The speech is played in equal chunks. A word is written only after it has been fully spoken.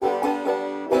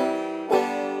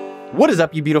What is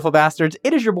up, you beautiful bastards?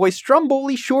 It is your boy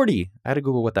Stromboli Shorty. I had to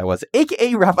Google what that was.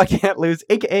 AKA Rap I Can't Lose,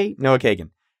 AKA Noah Kagan.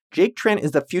 Jake Trent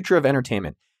is the future of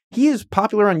entertainment. He is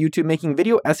popular on YouTube making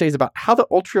video essays about how the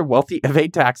ultra wealthy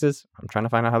evade taxes. I'm trying to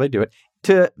find out how they do it.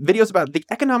 To videos about the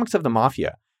economics of the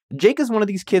mafia. Jake is one of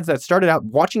these kids that started out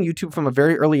watching YouTube from a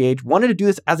very early age, wanted to do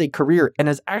this as a career, and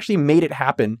has actually made it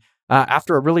happen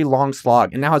after a really long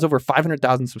slog, and now has over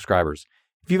 500,000 subscribers.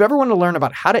 If you've ever wanted to learn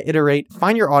about how to iterate,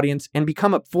 find your audience, and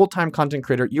become a full-time content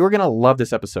creator, you're going to love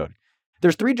this episode.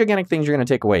 There's 3 gigantic things you're going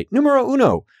to take away. Numero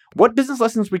uno, what business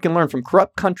lessons we can learn from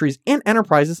corrupt countries and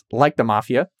enterprises like the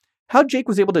mafia, how Jake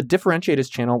was able to differentiate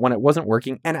his channel when it wasn't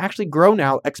working and actually grow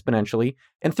now exponentially,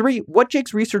 and 3, what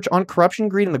Jake's research on corruption,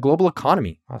 greed, and the global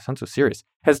economy, wow, sounds so serious,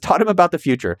 has taught him about the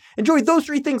future. Enjoy those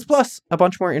 3 things plus a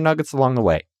bunch more ear nuggets along the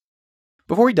way.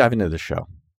 Before we dive into this show,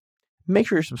 make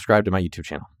sure you're subscribed to my YouTube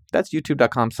channel. That's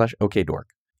youtube.com/okdork.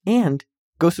 And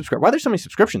go subscribe. Why there's so many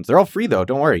subscriptions? They're all free though,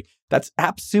 don't worry. That's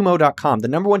appsumo.com, the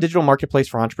 #1 digital marketplace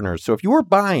for entrepreneurs. So if you are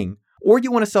buying or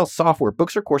you want to sell software,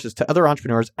 books, or courses to other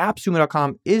entrepreneurs,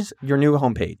 appsumo.com is your new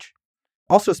homepage.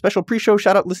 Also, a special pre-show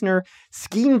shout-out listener,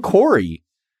 Skeen Corey.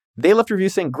 They left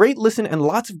reviews saying, great listen and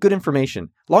lots of good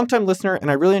information. Longtime listener,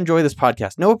 and I really enjoy this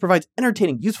podcast. Noah provides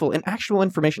entertaining, useful, and actionable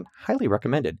information. Highly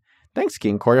recommended. Thanks,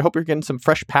 Skeen Corey. I hope you're getting some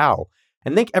fresh pow.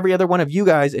 And thank every other one of you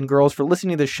guys and girls for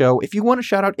listening to this show. If you want a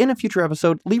shout out in a future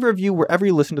episode, leave a review wherever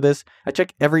you listen to this. I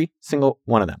check every single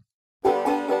one of them.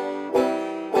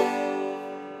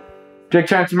 Jake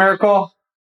Trent's Miracle.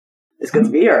 It's good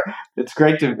to be here. It's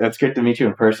great to meet you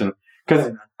in person.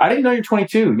 Because I didn't know you're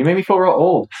 22. You made me feel real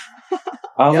old.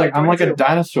 I was like, 22. I'm like a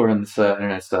dinosaur in this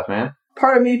internet stuff, man.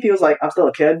 Part of me feels like I'm still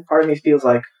a kid. Part of me feels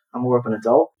like I'm more of an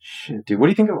adult. Shit, dude. What do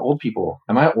you think of old people?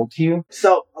 Am I old to you?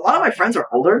 So, a lot of my friends are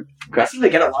older. I seem to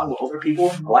get along with older people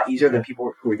a lot easier than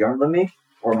people who are younger than me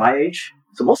or my age.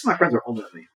 So, most of my friends are older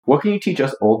than me. What can you teach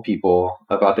us old people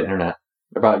about the internet,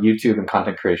 about YouTube and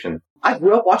content creation? I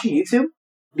grew up watching YouTube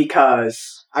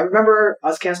because I remember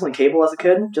us canceling cable as a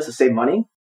kid just to save money.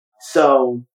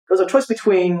 So, there was a choice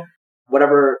between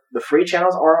whatever the free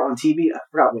channels are on TV. I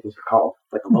forgot what those are called,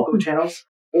 like the local channels,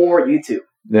 or YouTube.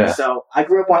 Yeah. So I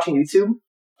grew up watching YouTube,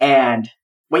 and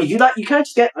when you do that, you kind of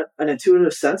just get an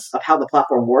intuitive sense of how the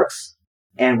platform works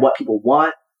and what people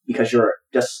want because you're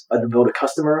just a devoted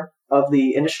customer of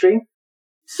the industry.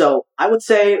 So I would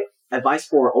say advice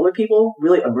for older people,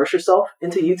 really immerse yourself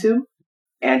into YouTube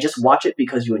and just watch it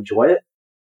because you enjoy it.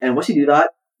 And once you do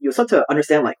that, you'll start to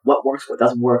understand like what works, what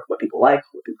doesn't work, what people like,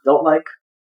 what people don't like,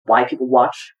 why people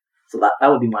watch. So that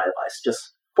would be my advice.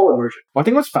 Just full immersion. Well, I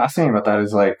think what's fascinating about that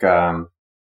is like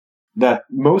that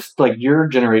most like your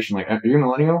generation, like are you a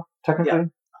millennial technically? Yeah.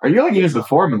 Are you like even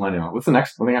before millennial? What's the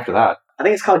next thing after that? I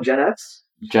think it's called Gen X.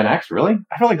 Gen X, really?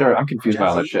 I feel like I'm confused by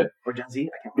all that shit. Or Gen Z? I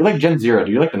can't remember. You're like Gen Zero,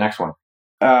 dude. You're like the next one.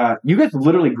 You guys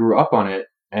literally grew up on it,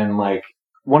 and like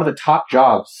one of the top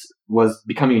jobs was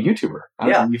becoming a YouTuber.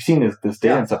 Yeah. You've seen this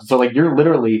data and stuff. So like you're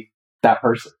literally that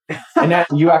person, and that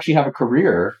you actually have a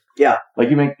career. Yeah. Like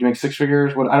you make 6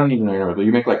 figures. What I don't even know your number, but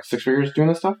you make like 6 figures doing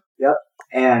this stuff. Yep.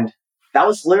 And that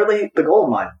was literally the goal of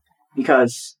mine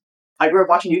because I grew up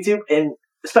watching YouTube, and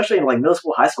especially in like middle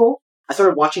school, high school, I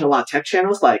started watching a lot of tech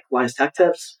channels like Linus Tech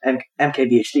Tips and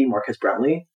MKBHD, Marcus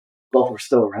Brownlee. Both were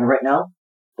still around right now.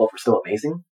 Both were still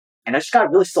amazing. And I just got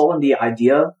really sold on the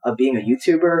idea of being a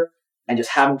YouTuber and just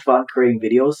having fun creating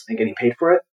videos and getting paid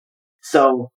for it.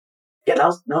 So yeah, that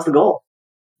was the goal.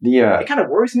 It kind of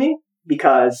worries me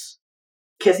because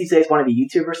kids these days want to be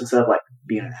YouTubers instead of like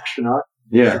being an astronaut.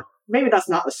 Yeah. So maybe that's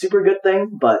not a super good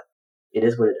thing, but it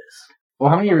is what it is. Well,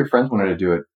 how many of your friends wanted to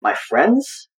do it? My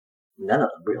friends? None of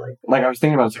them, really. Like, I was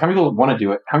thinking about, how many people want to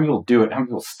do it? How many people do it? How many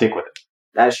people stick with it?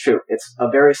 That is true. It's a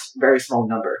very, very small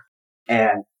number.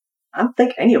 And I don't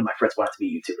think any of my friends wanted to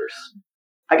be YouTubers.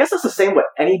 I guess it's the same with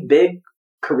any big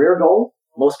career goal.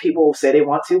 Most people say they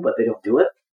want to, but they don't do it.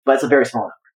 But it's a very small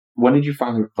number. When did you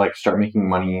finally like start making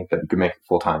money that you could make it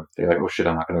full time? You're like, oh shit,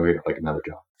 I'm not going to get like another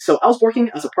job. So I was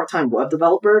working as a part-time web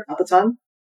developer at the time,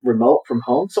 remote from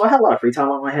home. So I had a lot of free time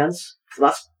on my hands. So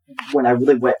that's when I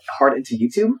really went hard into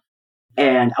YouTube.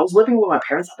 And I was living with my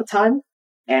parents at the time.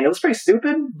 And it was pretty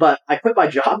stupid, but I quit my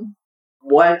job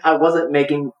when I wasn't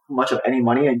making much of any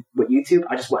money with YouTube.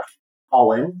 I just went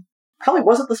all in. Probably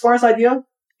wasn't the smartest idea.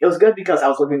 It was good because I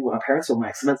was living with my parents, so my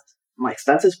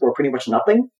expenses were pretty much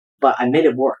nothing. But I made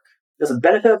it work. There's a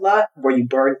benefit of that where you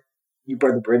burn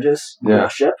the bridges on the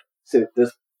ship. So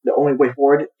the only way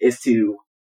forward is to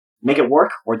make it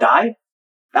work or die.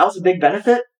 That was a big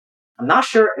benefit. I'm not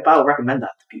sure if I would recommend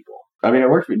that to people. I mean, it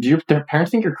worked. Do your parents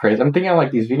think you're crazy? I'm thinking of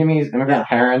like these Vietnamese immigrant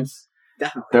parents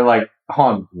Definitely. They're like,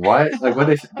 hold on, what? Like,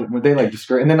 would they like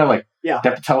discourage? And then they're like, Yeah. they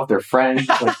have to tell with their friends,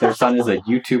 like their son is a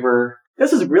YouTuber.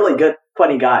 This is a really good,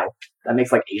 funny guy that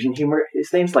makes like Asian humor.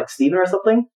 His name's like Steven or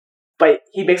something. But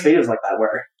he makes videos like that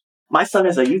where my son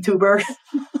is a YouTuber.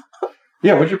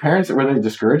 Yeah, were they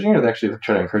discouraging, or they actually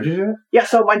try to encourage you to do it? Yeah,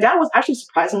 so my dad was actually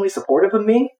surprisingly supportive of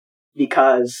me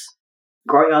because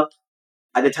growing up,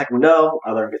 I did Taekwondo,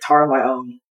 I learned guitar on my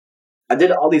own. I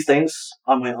did all these things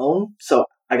on my own, so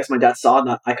I guess my dad saw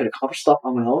that I could accomplish stuff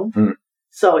on my own. Mm.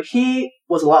 So he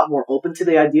was a lot more open to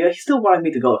the idea. He still wanted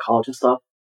me to go to college and stuff.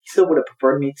 He still would have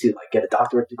preferred me to like get a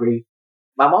doctorate degree.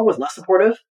 My mom was less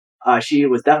supportive. She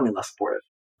was definitely less supportive.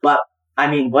 But, I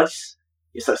mean, once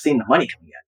you start seeing the money coming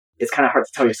in, it's kind of hard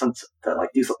to tell your son to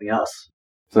like do something else.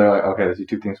 So they're like, okay, let's do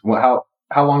two things. Well,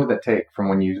 how long did that take from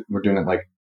when you were doing it like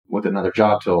with another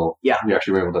job till you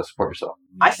actually were able to support yourself?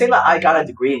 I say that I got a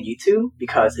degree in YouTube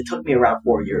because it took me around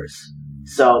 4 years.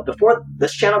 So before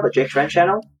this channel, the Jake Tran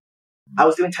channel, I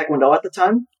was doing Taekwondo at the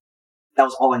time. That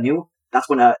was all I knew. That's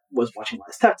when I was watching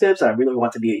Last Tech Tips and I really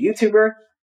wanted to be a YouTuber.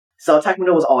 So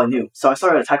Taekwondo was all I knew. So I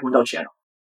started a Taekwondo channel.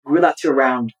 Grew that to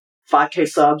around 5K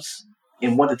subs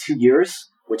in 1 to 2 years,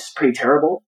 which is pretty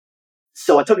terrible.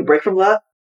 So I took a break from that.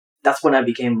 That's when I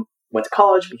went to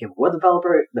college, became a web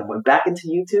developer, then went back into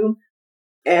YouTube.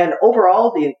 And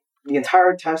overall, the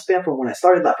entire time span from when I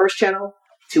started that first channel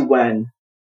to when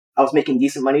I was making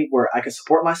decent money where I could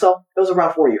support myself, it was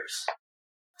around 4 years.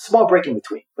 Small break in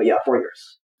between, but yeah, 4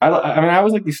 years. I mean, I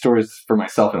always like these stories for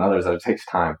myself and others that it takes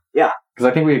time. Yeah. Because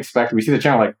I think we see the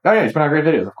channel like, oh yeah, he's put out great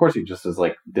videos. Of course he just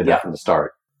did that from the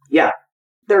start. Yeah.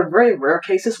 There are very rare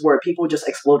cases where people just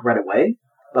explode right away.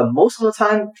 But most of the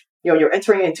time, you're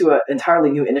entering into an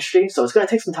entirely new industry. So it's going to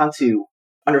take some time to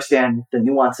understand the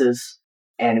nuances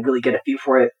and really get a feel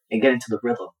for it and get into the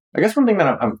rhythm. I guess one thing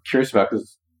that I'm curious about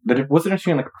is that what's the difference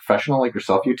between like a professional like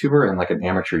yourself YouTuber and like an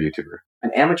amateur YouTuber?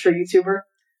 An amateur YouTuber?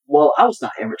 Well, I was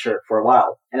not amateur for a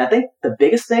while. And I think the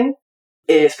biggest thing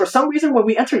is for some reason when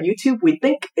we enter YouTube, we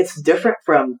think it's different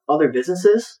from other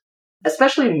businesses.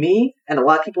 Especially me and a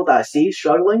lot of people that I see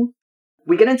struggling.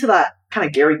 We get into that kind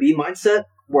of Gary Vee mindset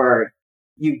where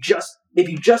if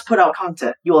you just put out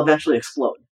content, you'll eventually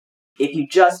explode. If you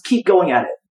just keep going at it,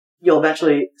 you'll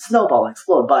eventually snowball and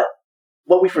explode. But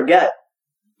what we forget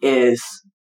is,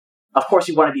 of course,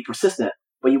 you want to be persistent,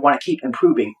 but you want to keep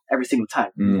improving every single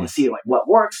time. You want to see like what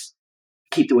works,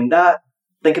 keep doing that.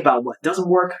 Think about what doesn't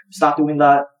work, stop doing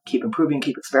that, keep improving,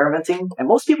 keep experimenting. And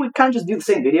most people kind of just do the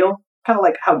same video, kind of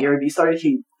like how Gary Vee started.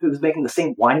 He was making the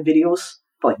same wine videos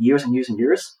for like years and years and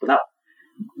years without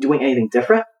doing anything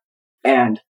different.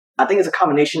 And I think it's a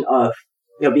combination of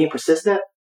being persistent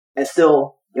and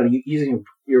still using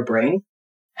your brain.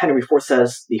 Henry Ford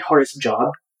says the hardest job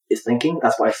is thinking.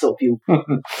 That's why so few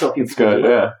It's good,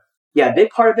 yeah. Yeah, a big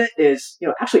part of it is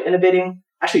actually innovating,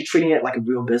 actually treating it like a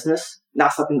real business,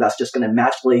 not something that's just going to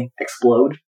magically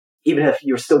explode, even if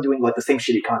you're still doing like the same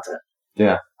shitty content.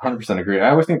 Yeah, 100% agree.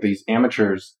 I always think these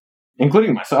amateurs,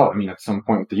 including myself, I mean, at some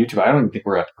point with the YouTube, I don't even think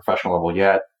we're at the professional level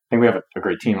yet. I think we have a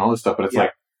great team and all this stuff, but it's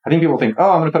like, I think people think,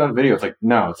 oh, I'm going to put out a video. It's like,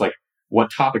 no, it's like,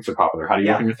 what topics are popular? How do you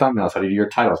work on your thumbnails? How do you do your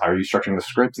titles? How are you structuring the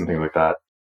scripts and things like that?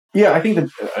 Yeah, I think that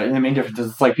the main difference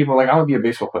is it's like people are like, I want to be a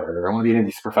baseball player or I want to be any of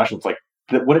these professionals. Like,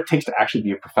 what it takes to actually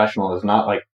be a professional is not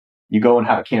like you go and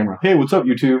have a camera. Hey, what's up,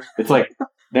 YouTube? It's like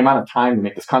the amount of time to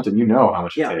make this content. You know how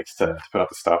much it takes to put out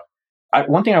the stuff.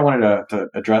 One thing I wanted to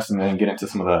address and then get into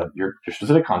some of your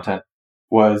specific content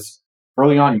was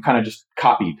early on, you kind of just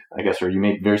copied, I guess, or you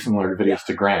made very similar videos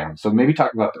to Graham. So maybe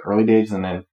talk about the early days and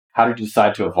then how did you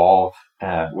decide to evolve,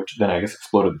 which then I guess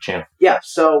exploded the channel? Yeah,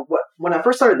 so when I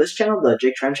first started this channel, the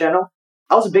Jake Tran channel,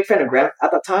 I was a big fan of Graham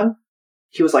at that time.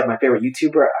 He was like my favorite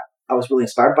YouTuber. I was really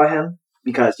inspired by him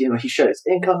because, he shared his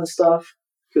income and stuff.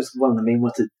 He was one of the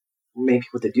main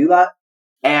people to do that.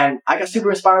 And I got super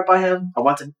inspired by him. I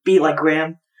wanted to be like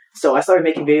Graham. So I started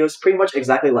making videos pretty much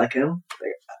exactly like him.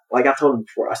 Like I told him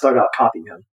before, I started out copying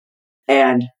him.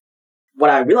 And what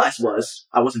I realized was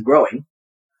I wasn't growing.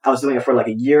 I was doing it for like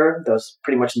a year. There was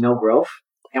pretty much no growth.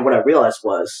 And what I realized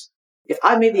was if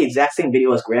I made the exact same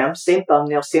video as Graham, same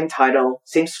thumbnail, same title,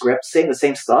 same script, the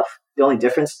same stuff, the only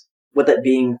difference with it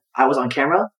being I was on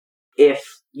camera, if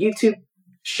YouTube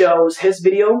shows his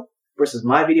video versus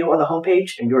my video on the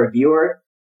homepage and you're a viewer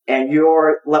and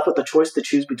you're left with the choice to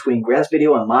choose between Graham's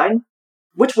video and mine,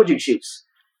 which would you choose?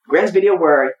 Graham's video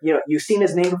where, you've seen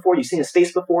his name before, you've seen his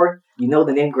face before, you know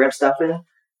the name Graham Stephan.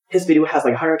 His video has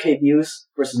like 100K views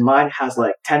versus mine has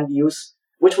like 10 views.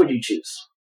 Which would you choose?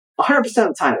 100% of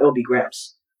the time, it will be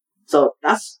Graham's. So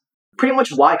that's pretty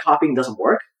much why copying doesn't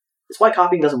work. It's why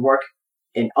copying doesn't work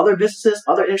in other businesses,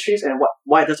 other industries, and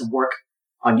why it doesn't work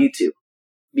on YouTube.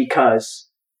 because,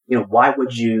 why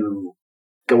would you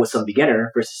go with some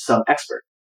beginner versus some expert?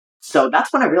 So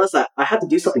that's when I realized that I had to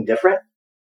do something different,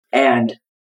 and it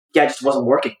just wasn't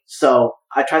working. So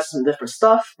I tried some different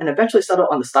stuff and eventually settled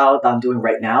on the style that I'm doing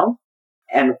right now.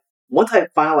 And once I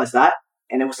finalized that,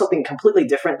 and it was something completely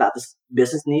different that this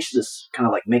business niche, this kind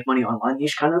of like make money online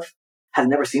niche kind of had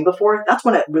never seen before, that's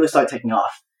when it really started taking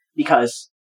off, because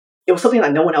it was something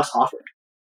that no one else offered.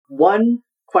 One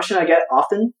question I get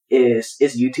often is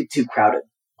YouTube too crowded?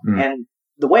 And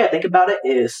the way I think about it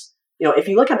is, if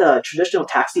you look at the traditional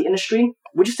taxi industry,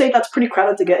 would you say that's pretty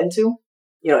crowded to get into?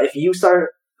 If you start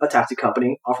a taxi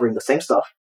company offering the same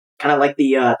stuff, kind of like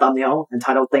the thumbnail and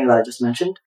title thing that I just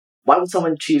mentioned, why would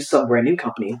someone choose some brand new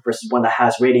company versus one that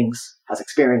has ratings, has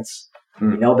experience,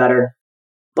 you know better?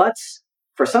 But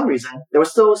for some reason, there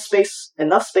was still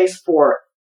enough space for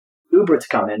Uber to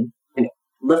come in and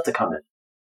Lyft to come in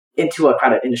into a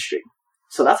crowded industry.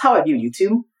 So that's how I view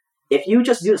YouTube. If you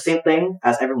just do the same thing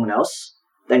as everyone else,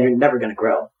 then you're never going to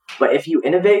grow. But if you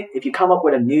innovate, if you come up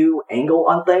with a new angle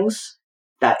on things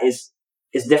that is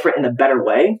different in a better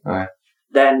way,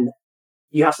 then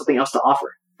you have something else to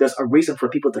offer. There's a reason for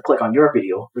people to click on your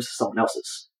video versus someone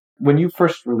else's. When you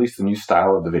first released the new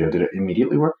style of the video, did it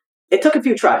immediately work? It took a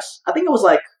few tries. I think it was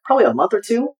like probably a month or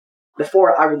two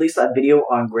before I released that video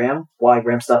on Graham, why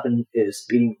Graham Stephan is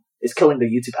killing the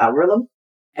YouTube algorithm.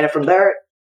 And from there,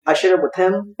 I shared it with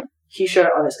him. He shared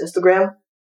it on his Instagram.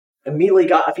 Immediately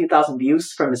got a few thousand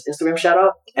views from his Instagram shout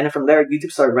out. And then from there,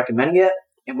 YouTube started recommending it.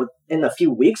 And within a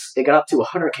few weeks, it got up to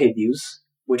 100K views,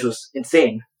 which was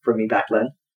insane for me back then.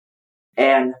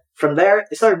 And from there,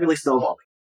 it started really snowballing.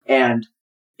 And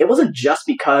it wasn't just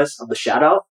because of the shout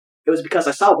out. It was because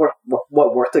I saw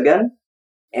what worked again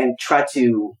and tried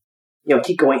to,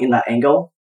 keep going in that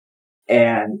angle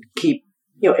and keep,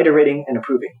 iterating and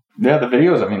improving. Yeah, the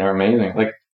videos, are amazing.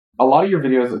 Like, a lot of your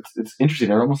videos, it's interesting.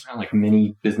 They're almost kind of like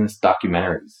mini business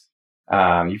documentaries.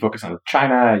 You focus on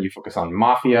China, you focus on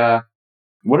mafia.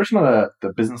 What are some of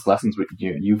the business lessons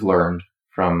you've learned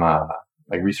from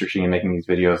researching and making these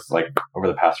videos over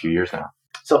the past few years now?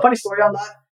 So a funny story on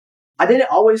that. I didn't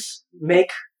always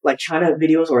make China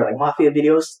videos or mafia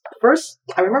videos.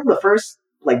 I remember the first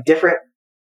different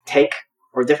take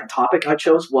or different topic I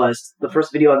chose was the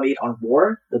first video I made on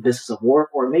war, the business of war,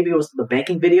 or maybe it was the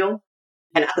banking video.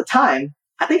 And at the time,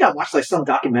 I think I watched some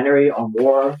documentary on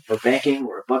war or banking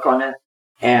or a book on it.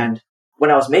 And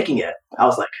when I was making it, I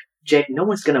was like, Jake, no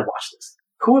one's going to watch this.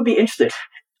 Who would be interested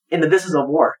in the business of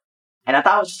war? And I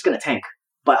thought I was just going to tank.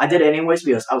 But I did it anyways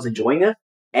because I was enjoying it.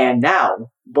 And now,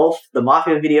 both the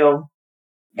mafia video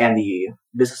and the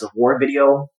business of war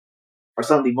video are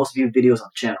some of the most viewed videos on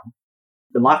the channel.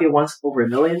 The mafia one's over 1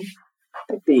 million. I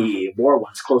think the war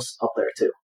one's close up there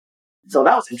too. So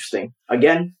that was interesting.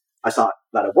 Again, I saw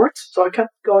that it worked, so I kept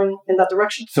going in that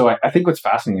direction. So I think what's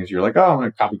fascinating is you're like, oh, I'm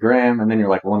going to copy Graham. And then you're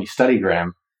like, well, let me study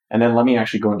Graham. And then let me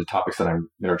actually go into topics that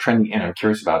are trendy and I'm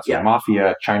curious about. So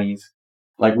mafia, Chinese.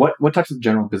 What types of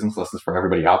general business lessons for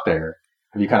everybody out there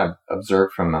have you kind of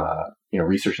observed from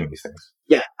researching these things?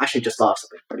 Yeah, actually just thought of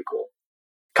something pretty cool.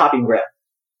 Copying Graham.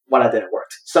 What I did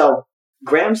worked. So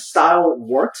Graham's style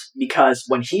worked because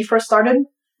when he first started,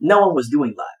 no one was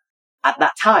doing that. At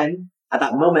that time, at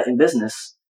that moment in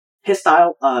business, his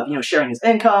style of sharing his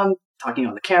income, talking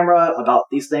on the camera about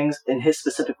these things in his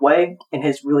specific way, in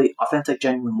his really authentic,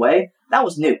 genuine way, that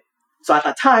was new. So at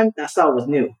that time, that style was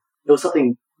new. It was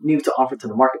something new to offer to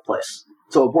the marketplace.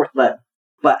 So it worked then.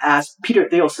 But as Peter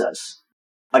Thiel says,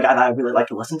 a guy that I really like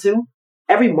to listen to,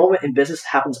 every moment in business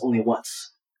happens only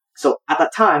once. So at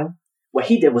that time, what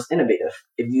he did was innovative.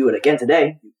 If you do it again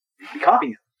today, you'd be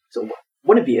copying him. So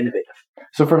wouldn't it be innovative?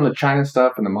 So from the China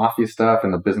stuff and the mafia stuff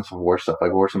and the business of war stuff,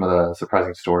 what were some of the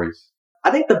surprising stories?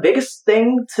 I think the biggest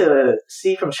thing to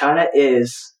see from China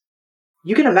is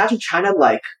you can imagine China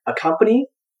like a company.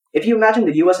 If you imagine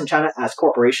the US and China as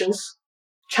corporations,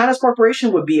 China's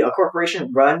corporation would be a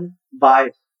corporation run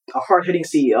by a hard-hitting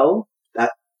CEO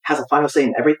that has a final say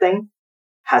in everything,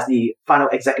 has the final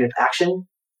executive action.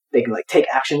 They can take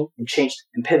action and change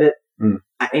and pivot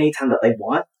at any time that they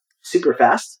want, super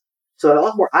fast. So they're a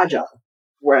lot more agile.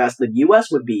 Whereas the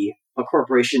US would be a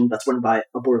corporation that's run by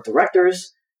a board of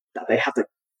directors, that they have to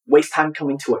waste time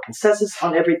coming to a consensus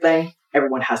on everything.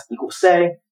 Everyone has equal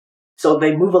say. So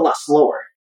they move a lot slower.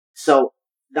 So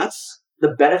that's the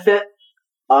benefit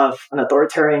of an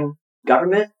authoritarian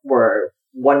government where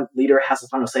one leader has the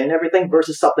final say in everything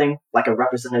versus something like a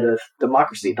representative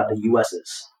democracy that the US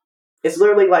is. It's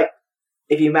literally like,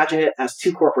 if you imagine it as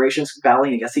two corporations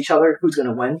battling against each other, who's going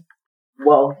to win?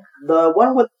 Well, the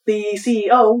one with the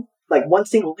CEO, one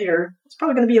single leader, is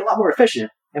probably going to be a lot more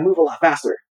efficient and move a lot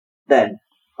faster than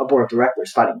a board of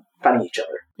directors fighting each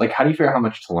other. Like, how do you figure out how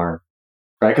much to learn?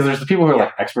 Right? Because there's the people who are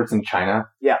like experts in China.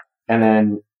 Yeah. And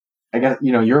then I guess,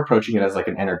 you're approaching it as like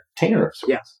an entertainer of sorts.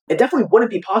 Yeah. It definitely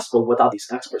wouldn't be possible without these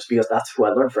experts because that's who I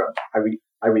learn from.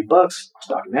 I read books, watch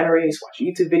documentaries, watch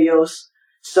YouTube videos.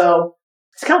 So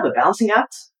it's kind of a balancing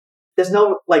act. There's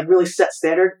no like really set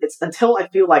standard. It's until I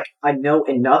feel like I know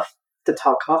enough to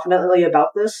talk confidently about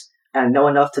this and know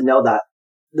enough to know that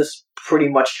this is pretty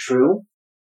much true.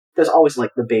 There's always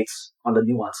like debates on the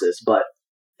nuances, but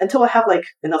until I have like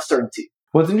enough certainty.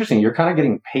 Well, it's interesting. You're kind of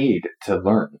getting paid to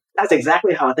learn. That's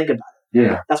exactly how I think about it.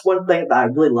 Yeah. That's one thing that I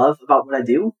really love about what I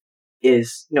do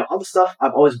is, all the stuff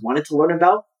I've always wanted to learn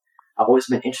about. I've always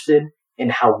been interested in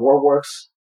how war works.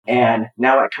 And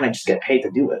now I kind of just get paid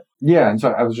to do it. Yeah. And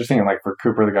so I was just thinking like for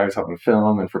Cooper, the guy who's helping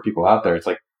film, and for people out there, it's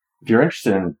like, if you're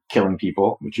interested in killing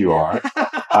people, which you are,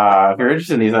 if you're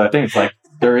interested in these other things, like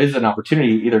there is an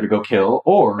opportunity either to go kill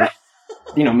or,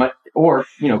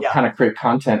 kind of create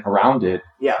content around it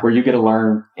where you get to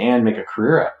learn and make a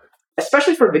career out of it.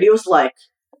 Especially for videos like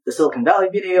the Silicon Valley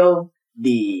video,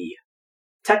 the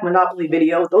Tech Monopoly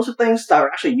video. Those are things that are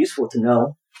actually useful to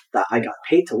know that I got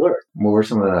paid to learn. What were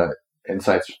some of the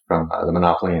insights from the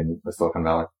Monopoly and the Silicon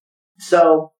Valley?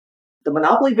 So the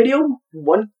Monopoly video,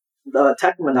 the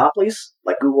tech monopolies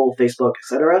like Google, Facebook,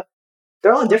 etc.,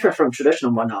 they're all different from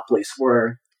traditional monopolies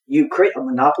where you create a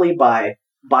monopoly by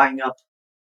buying up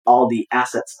all the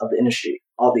assets of the industry,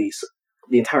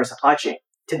 the entire supply chain.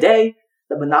 Today,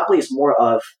 the monopoly is more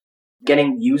of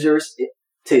getting users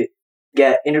to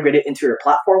get integrated into your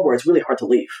platform where it's really hard to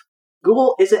leave.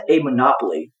 Google isn't a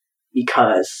monopoly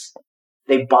because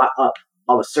they bought up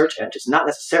all the search engines, not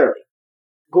necessarily.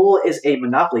 Google is a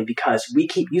monopoly because we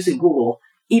keep using Google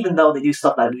even though they do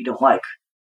stuff that we don't like.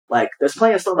 Like, there's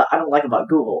plenty of stuff that I don't like about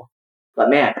Google, but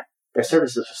man, their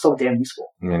services are so damn useful.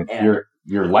 I mean,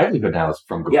 your livelihood now is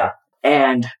from Google. Yeah,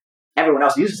 and everyone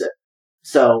else uses it.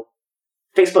 So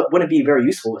Facebook wouldn't be very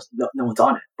useful if no one's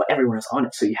on it, but everyone is on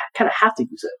it, so you kind of have to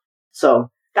use it. So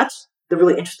that's the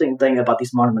really interesting thing about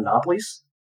these modern monopolies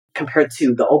compared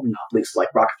to the old monopolies like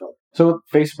Rockefeller. So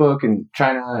Facebook and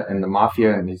China and the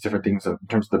mafia and these different things in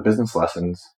terms of the business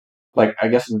lessons, like I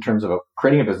guess in terms of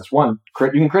creating a business, you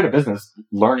can create a business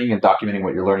learning and documenting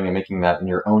what you're learning and making that in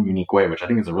your own unique way, which I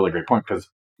think is a really great point because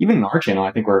even in our channel,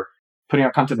 I think we're putting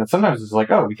out content that sometimes is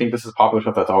like, oh, we think this is popular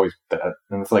stuff that's always dead.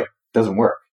 And it's like, doesn't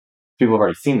work. People have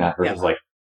already seen that versus like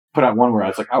put out one where I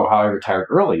was like, oh, how I retired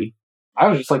early. I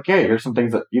was just like, hey, here's some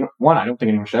things that, I don't think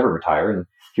anyone should ever retire. And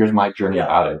here's my journey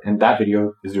about it. And that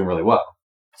video is doing really well.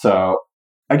 So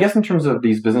I guess in terms of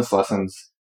these business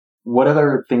lessons, what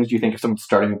other things do you think if someone's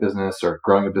starting a business or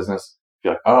growing a business,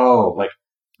 you're like, oh, like,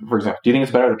 for example, do you think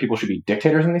it's better that people should be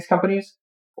dictators in these companies?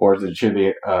 Or should it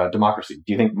be a democracy?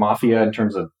 Do you think mafia in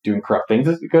terms of doing corrupt things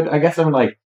is good? I guess I'm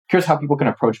like, curious how people can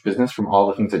approach business from all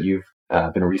the things that you've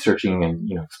been researching and,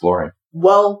 exploring.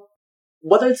 Well,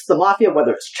 whether it's the mafia,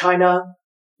 whether it's China,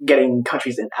 getting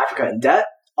countries in Africa in debt,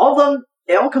 all of them,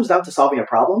 it all comes down to solving a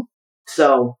problem.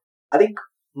 So I think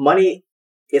money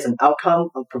is an outcome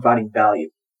of providing value.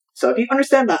 So if you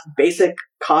understand that basic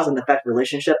cause and effect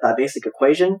relationship, that basic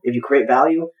equation, if you create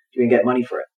value, you can get money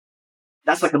for it.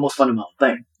 That's like the most fundamental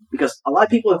thing. Because a lot of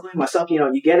people, including myself,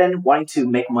 you get in wanting to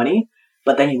make money,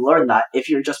 but then you learn that if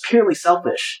you're just purely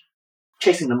selfish,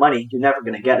 chasing the money, you're never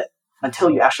going to get it until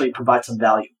you actually provide some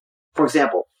value. For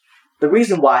example, the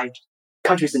reason why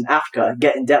countries in Africa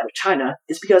get in debt with China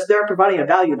is because they're providing a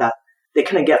value that they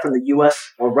couldn't get from the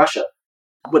US or Russia.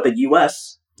 With the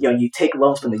US, you take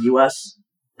loans from the US,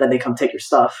 then they come take your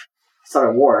stuff, start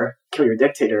a war, kill your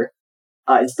dictator,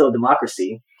 instill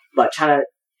democracy. But China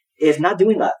is not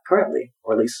doing that currently,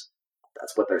 or at least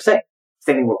that's what they're saying.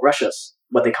 Same thing with Russia's,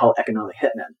 what they call economic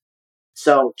hitmen.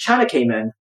 So China came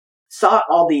in, saw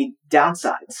all the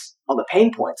downsides, all the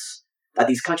pain points that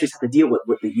these countries have to deal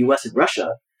with the US and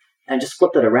Russia, and just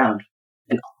flipped it around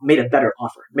and made a better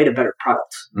offer, made a better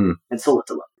product, and sold it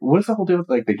to them. What does the whole deal with,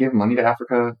 like, they give money to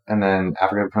Africa, and then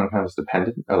Africa becomes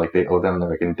dependent, or, like, they owe them, and they're,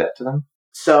 like, in debt to them?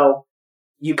 So,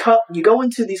 you go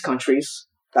into these countries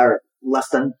that are less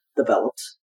than developed,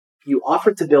 you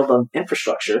offer to build them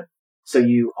infrastructure, so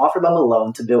you offer them a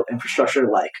loan to build infrastructure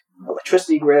like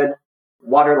electricity grid,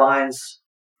 water lines,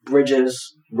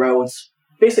 bridges, roads,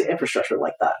 basic infrastructure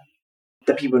like that.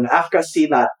 The people in Africa see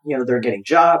that, they're getting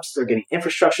jobs, they're getting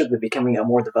infrastructure, they're becoming a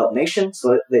more developed nation,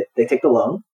 so they take the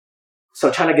loan.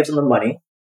 So China gives them the money.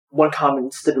 One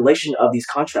common stipulation of these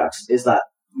contracts is that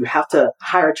you have to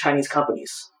hire Chinese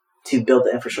companies to build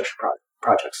the infrastructure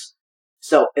projects.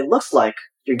 So it looks like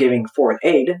you're giving foreign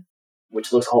aid,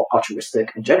 which looks all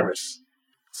altruistic and generous.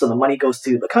 So the money goes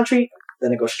to the country,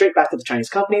 then it goes straight back to the Chinese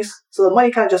companies. So the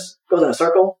money kind of just goes in a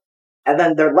circle, and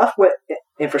then they're left with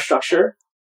infrastructure,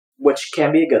 which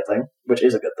can be a good thing, which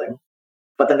is a good thing,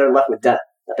 but then they're left with debt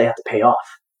that they have to pay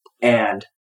off. And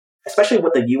especially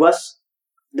with the U.S.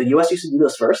 used to do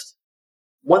this first.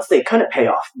 Once they couldn't pay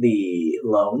off the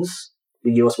loans,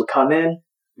 the U.S. would come in,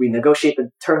 renegotiate the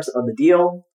terms of the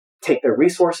deal, take their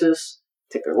resources,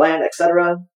 take their land,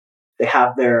 etc. They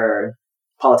have their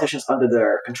politicians under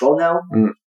their control now.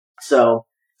 So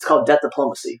it's called debt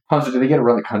diplomacy. So do they get to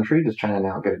run the country? Does China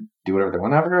now get to do whatever they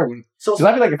want ever? So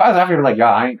I'd be like, if I was Africa, I'd be like,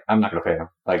 yeah, I'm not going to pay them.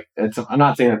 Like, I'm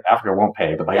not saying that Africa won't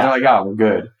pay, but like, they're like, yeah, we're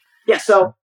good. Yeah,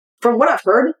 so from what I've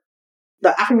heard,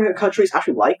 the African countries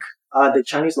actually like the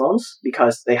Chinese loans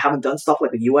because they haven't done stuff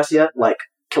like the U.S. yet, like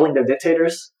killing their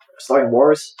dictators, starting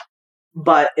wars.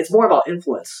 But it's more about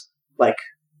influence. Like,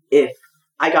 if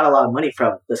I got a lot of money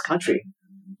from this country,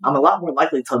 I'm a lot more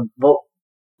likely to vote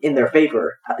in their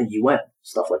favor at the UN,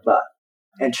 stuff like that.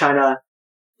 And China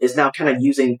is now kind of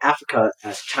using Africa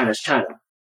as China's China.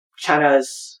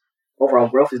 China's overall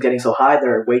growth is getting so high,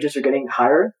 their wages are getting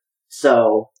higher,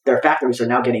 so their factories are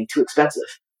now getting too expensive.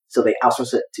 So they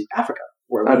outsource it to Africa.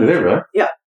 Do they really? Yeah.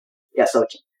 Yeah, so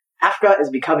Africa is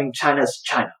becoming China's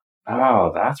China.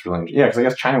 Oh, that's really interesting. Yeah, because I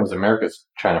guess China was America's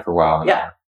China for a while. Yeah.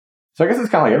 So I guess it's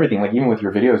kind of like everything. Like even with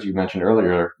your videos you mentioned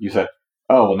earlier, you said,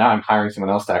 oh, well, now I'm hiring someone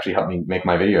else to actually help me make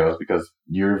my videos because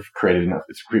you've created enough.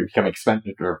 It's becoming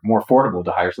expensive or more affordable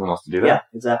to hire someone else to do that. Yeah,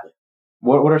 exactly.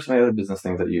 What are some of the other business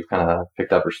things that you've kind of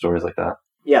picked up or stories like that?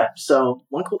 Yeah, so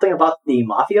one cool thing about the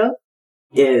mafia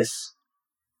is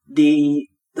the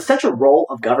central role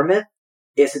of government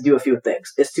is to do a few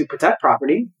things. It's to protect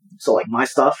property, so like my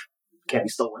stuff can't be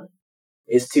stolen.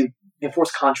 Is to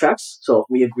enforce contracts, so if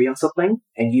we agree on something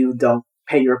and you don't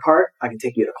pay your part, I can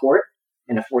take you to court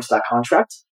and enforce that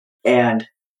contract. And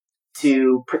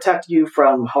to protect you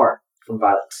from harm, from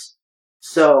violence.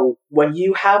 So when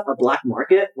you have a black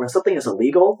market, when something is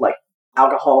illegal, like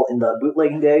alcohol in the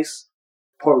bootlegging days,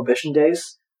 prohibition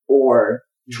days, or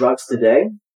drugs today,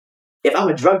 if I'm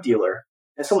a drug dealer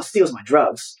and someone steals my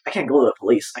drugs, I can't go to the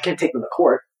police. I can't take them to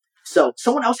court. So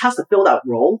someone else has to fill that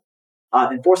role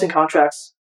of enforcing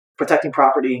contracts, protecting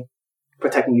property,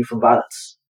 protecting you from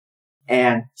violence.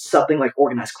 And something like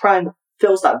organized crime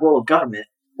fills that role of government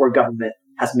where government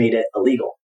has made it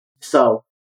illegal. So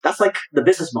that's like the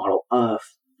business model of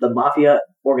the mafia,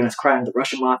 organized crime, the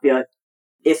Russian mafia,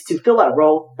 is to fill that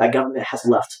role that government has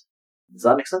left. Does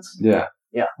that make sense? Yeah.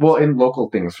 Yeah. Well, in local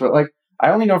things, for like,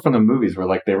 I only know from the movies where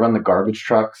like they run the garbage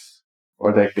trucks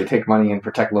or they take money and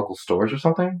protect local stores or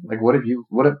something. Like, have you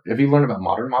learned about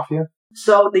modern mafia?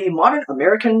 So the modern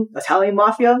American Italian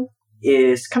mafia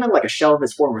is kind of like a shell of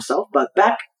its former self, but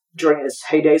back during its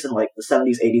heydays in like the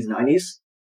 70s, 80s, 90s,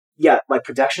 yeah, like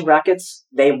protection rackets,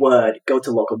 they would go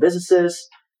to local businesses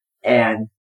and,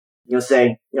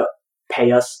 say,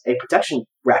 pay us a protection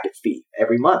racket fee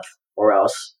every month or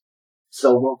else.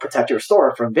 So we'll protect your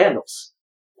store from vandals.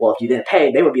 Well, if you didn't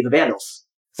pay, they would be the vandals.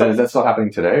 So is that still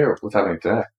happening today or what's happening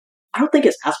today? I don't think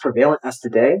it's as prevalent as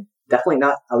today. Definitely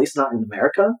not, at least not in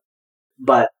America.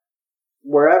 But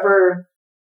wherever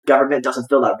government doesn't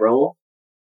fill that role,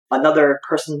 another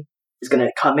person is going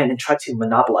to come in and try to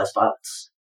monopolize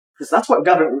violence. Because that's what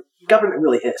government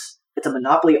really is. It's a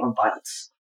monopoly on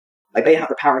violence. Like, they have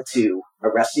the power to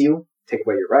arrest you, take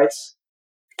away your rights,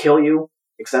 kill you,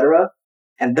 etc.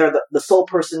 And they're the sole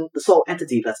person, the sole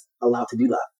entity that's allowed to do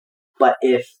that. But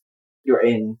if you're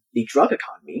in the drug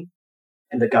economy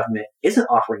and the government isn't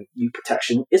offering you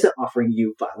protection, isn't offering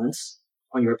you violence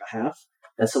on your behalf,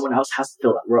 then someone else has to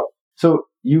fill that role. So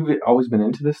you've always been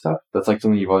into this stuff? That's like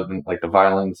something you've always been, like the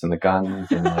violence and the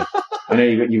guns and like, I know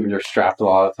you're strapped a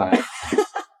lot of the time.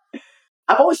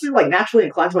 I've always been like naturally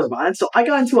inclined towards violence, so I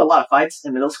got into a lot of fights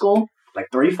in middle school, like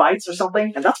 3 fights or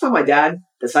something, and that's when my dad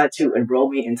decided to enroll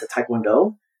me into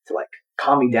Taekwondo to like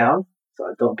calm me down so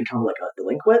I don't become like a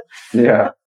delinquent. Yeah.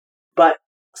 But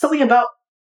something about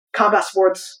combat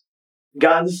sports,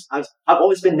 guns, I've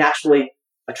always been naturally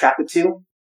attracted to,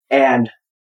 and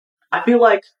I feel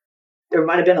like there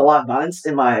might have been a lot of violence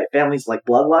in my family's like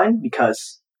bloodline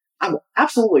because I'm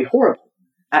absolutely horrible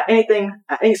at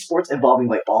any sports involving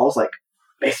like balls, like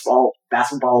baseball,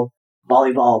 basketball,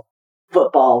 volleyball,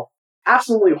 football.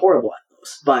 Absolutely horrible at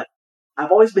those. But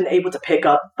I've always been able to pick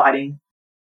up fighting,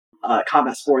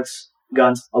 combat sports,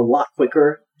 guns a lot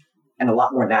quicker and a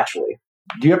lot more naturally.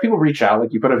 Do you have people reach out?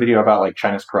 Like, you put a video about like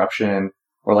China's corruption,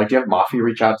 or like do you have mafia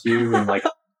reach out to you and like?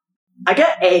 I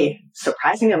get a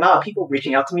surprising amount of people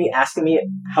reaching out to me asking me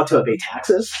how to evade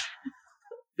taxes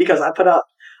because I put up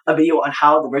a video on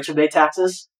how the rich evade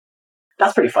taxes.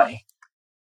 That's pretty funny.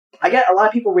 I get a lot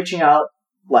of people reaching out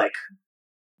like,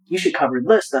 you should cover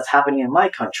this that's happening in my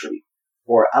country.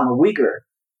 Or I'm a Uyghur,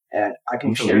 and I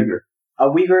can share. A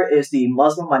Uyghur is the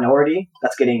Muslim minority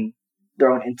that's getting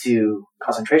thrown into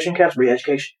concentration camps,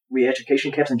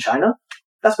 re-education camps in China.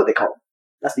 That's what they call them.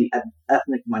 That's the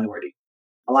ethnic minority.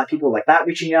 A lot of people like that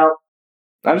reaching out.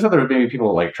 I just thought there would be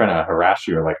people like trying to harass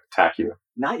you or like attack you.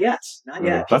 Not yet.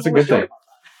 That's a good thing.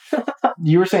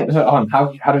 You were saying how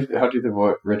do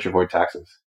the rich avoid taxes?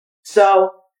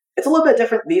 So it's a little bit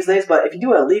different these days, but if you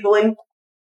do it illegally,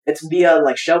 it's via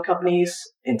like shell companies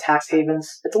in tax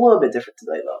havens. It's a little bit different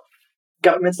today, though.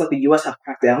 Governments like the U.S. have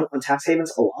cracked down on tax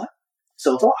havens a lot,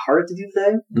 so it's a lot harder to do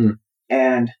today.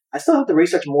 And I still have to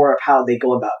research more of how they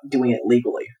go about doing it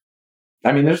legally.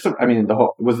 I mean,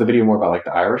 was the video more about like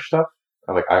the Irish stuff,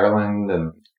 or like Ireland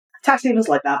and tax havens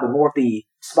like that, but more of the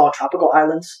small tropical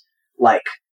islands like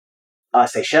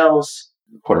Seychelles,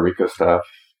 Puerto Rico stuff.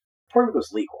 Puerto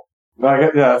Rico's legal.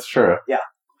 Yeah, that's true. Yeah,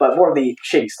 but more of the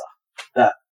shady stuff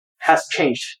that has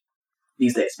changed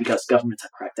these days because governments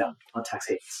have cracked down on tax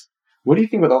havens. What do you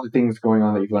think with all the things going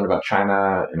on that you've learned about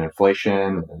China and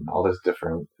inflation and all this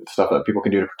different stuff that people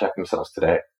can do to protect themselves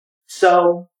today?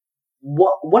 So,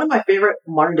 one of my favorite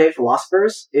modern day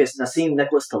philosophers is Nassim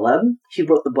Nicholas Taleb. He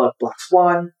wrote the book Black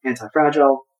Swan,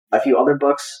 Anti-Fragile, a few other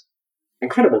books.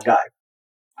 Incredible guy.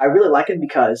 I really like him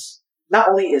because not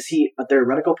only is he a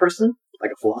theoretical person, like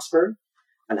a philosopher,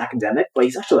 an academic, but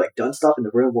he's actually like done stuff in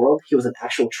the real world. He was an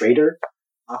actual trader,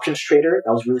 options trader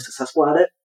that was really successful at it.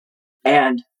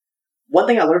 And one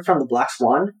thing I learned from the Black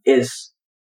Swan is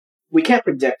we can't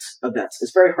predict events.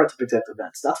 It's very hard to predict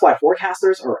events. That's why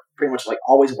forecasters are pretty much like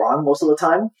always wrong most of the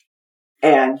time.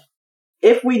 And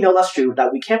if we know that's true,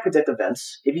 that we can't predict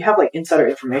events, if you have like insider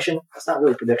information, that's not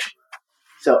really prediction.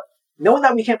 So knowing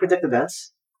that we can't predict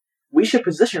events, we should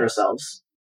position ourselves.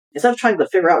 Instead of trying to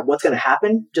figure out what's going to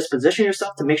happen, just position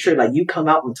yourself to make sure that you come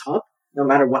out on top no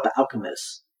matter what the outcome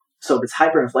is. So if it's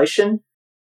hyperinflation,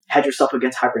 hedge yourself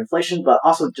against hyperinflation, but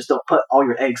also just don't put all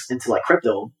your eggs into like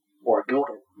crypto or gold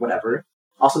or whatever.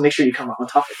 Also make sure you come out on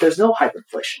top if there's no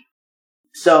hyperinflation.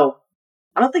 So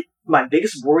I don't think my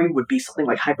biggest worry would be something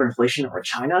like hyperinflation or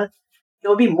China. It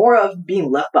would be more of being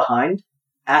left behind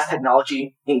as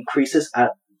technology increases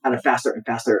at a faster and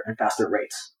faster and faster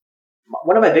rates.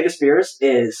 One of my biggest fears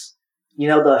is, you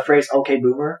know, the phrase "okay,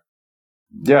 boomer."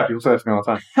 Yeah, people say that to me all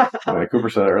the time. Like Cooper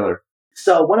said it earlier.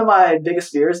 So one of my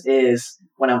biggest fears is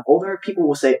when I'm older, people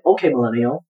will say, "Okay,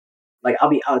 millennial." Like I'll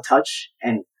be out of touch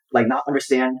and like not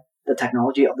understand the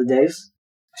technology of the days.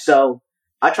 So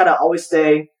I try to always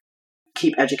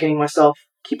keep educating myself,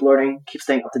 keep learning, keep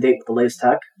staying up to date with the latest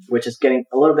tech, which is getting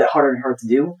a little bit harder and harder to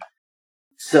do.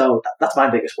 So that's my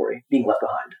biggest worry, being left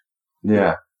behind.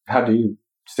 Yeah. How do you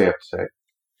stay up to date?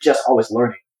 Just always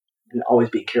learning and always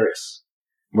being curious.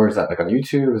 Where is that? Like on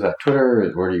YouTube? Is that Twitter?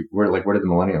 Where did the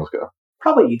millennials go?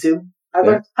 Probably YouTube. I've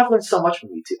learned so much from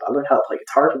YouTube. I learned how to play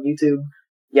guitar from YouTube.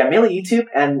 Yeah, mainly YouTube.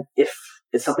 And if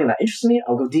it's something that interests me,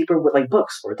 I'll go deeper with like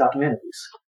books or documentaries.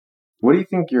 What do you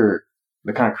think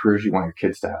the kind of careers you want your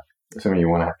kids to have? Assuming you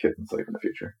want to have kids in the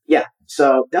future. Yeah.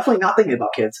 So definitely not thinking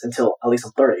about kids until at least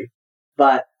I'm 30.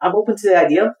 But I'm open to the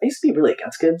idea. I used to be really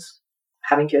against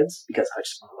having kids, because I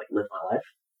just want to like live my life.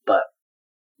 But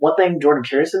one thing Jordan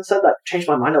Peterson said that changed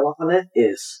my mind a lot on it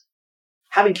is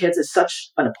having kids is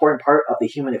such an important part of the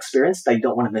human experience that you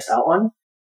don't want to miss out on.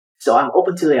 So I'm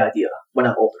open to the idea when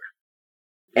I'm older.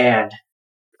 And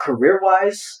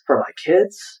career-wise, for my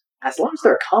kids, as long as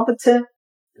they're competent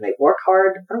and they work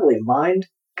hard, I don't really mind.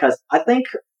 Because I think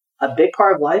a big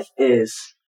part of life is,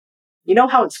 you know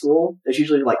how in school, there's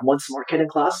usually like one smart kid in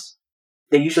class?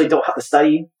 They usually don't have to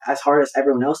study as hard as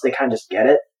everyone else. They kind of just get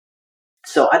it.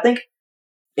 So I think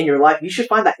in your life, you should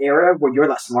find that area where you're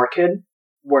that smart kid,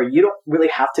 where you don't really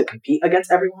have to compete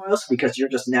against everyone else because you're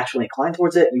just naturally inclined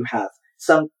towards it. You have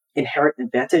some inherent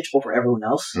advantage over everyone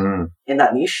else in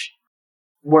that niche,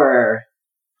 where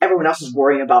everyone else is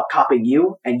worrying about copying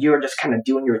you and you're just kind of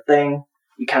doing your thing.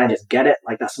 You kind of just get it,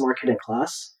 like that smart kid in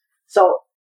class. So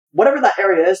whatever that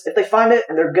area is, if they find it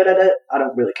and they're good at it, I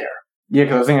don't really care. Yeah,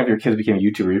 because I was thinking if your kids became a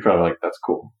YouTuber, you'd probably like, that's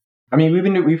cool. I mean,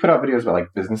 we put out videos about like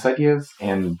business ideas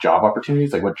and job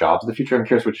opportunities, like what jobs in the future. I'm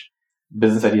curious which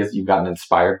business ideas you've gotten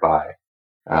inspired by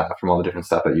from all the different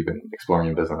stuff that you've been exploring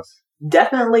in business.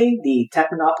 Definitely the tech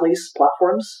monopolies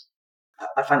platforms.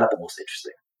 I find that the most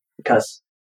interesting because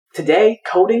today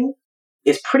coding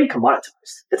is pretty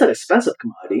commoditized. It's an expensive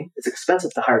commodity. It's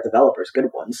expensive to hire developers, good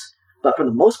ones. But for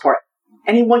the most part,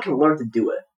 anyone can learn to do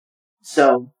it.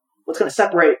 So what's going to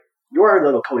separate your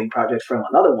little coding project from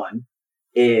another one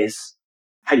is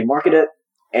how you market it,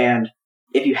 and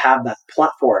if you have that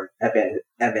platform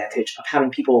advantage of having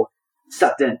people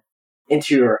sucked in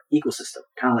into your ecosystem,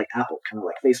 kind of like Apple, kind of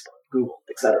like Facebook, Google,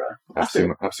 etc.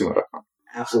 AppSumo.com.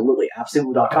 Absolutely,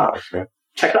 appsumo.com. Okay.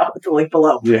 Check it out with the link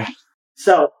below. Yeah.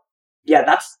 So, yeah,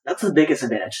 that's the biggest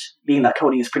advantage, being that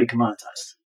coding is pretty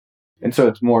commoditized. And so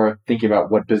it's more thinking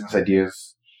about what business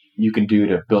ideas you can do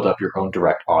to build up your own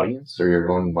direct audience or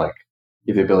your own, like,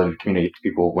 you have the ability to communicate to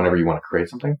people whenever you want to create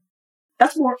something.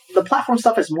 That's more, the platform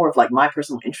stuff is more of like my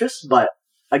personal interest, but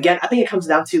again, I think it comes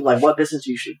down to like what business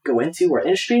you should go into or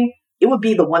industry. It would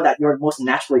be the one that you're most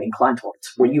naturally inclined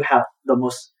towards, where you have the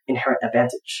most inherent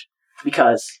advantage.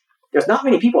 Because there's not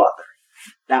many people out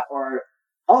there that are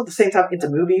all at the same time into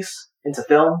movies, into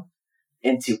film,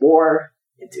 into war,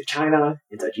 into China,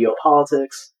 into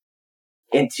geopolitics,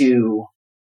 into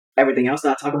everything else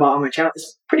that I talk about on my channel.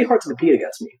 It's pretty hard to compete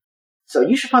against me. So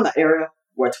you should find that area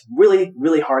where it's really,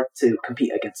 really hard to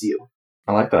compete against you.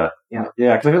 I like that. Yeah.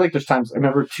 Yeah, because I feel like there's times, I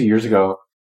remember 2 years ago,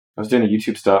 I was doing the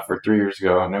YouTube stuff, or 3 years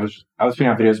ago, and I was putting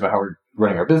out videos about how we're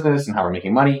running our business and how we're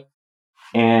making money.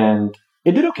 And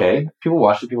it did okay. People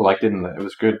watched it, people liked it, and it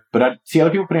was good. But I'd see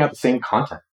other people putting out the same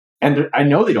content. And I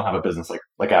know they don't have a business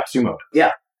like AppSumo does.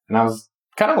 Yeah. And I was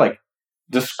kind of like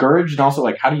discouraged, and also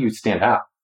like, how do you stand out?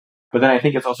 But then I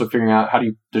think it's also figuring out how do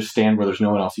you just stand where there's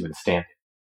no one else even standing.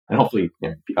 And hopefully,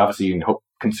 obviously, you can hope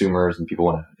consumers and people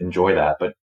want to enjoy that.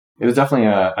 But it was definitely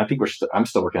I think I'm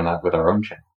still working on that with our own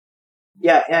channel.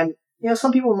 Yeah, and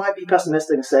some people might be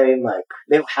pessimistic and say like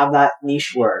they don't have that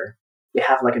niche where they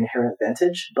have like an inherent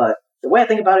advantage. But the way I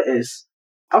think about it is,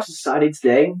 our society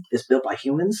today is built by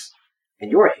humans,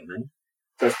 and you're a human,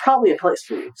 so there's probably a place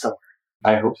for you somewhere.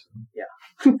 I hope so.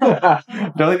 Yeah.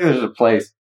 Don't think there's a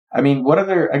place. I mean,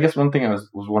 I guess one thing I was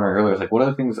wondering earlier is like, what are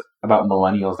the things about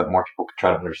millennials that more people could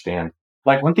try to understand?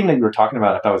 Like, one thing that you were talking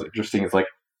about I thought was interesting is like,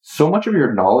 so much of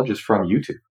your knowledge is from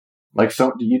YouTube. Like,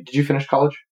 so did you finish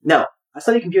college? No, I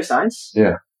studied computer science.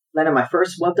 Yeah. Landed my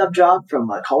first web dev job from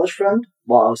a college friend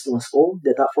while I was still in school.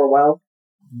 Did that for a while.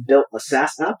 Built a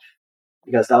SaaS app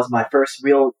because that was my first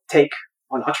real take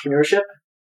on entrepreneurship.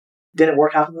 Didn't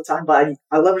work out at the time, but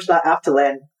I leveraged that app to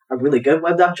land a really good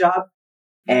web dev job.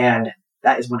 And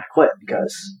that is when I quit,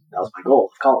 because that was my goal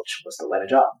of college, was to land a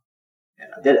job. And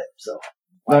I did it. So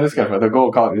that is kind of fun. The goal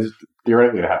of college is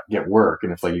theoretically to get work,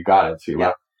 and it's like you got it. So you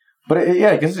left. But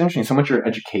I guess it's interesting. So much your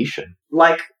education.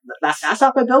 Like that SaaS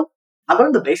app I built, I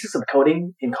learned the basics of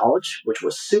coding in college, which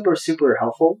was super, super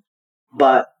helpful.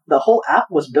 But the whole app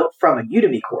was built from a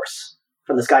Udemy course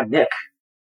from this guy, Nick,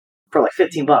 for like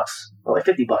 $15 or like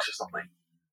 $50 or something.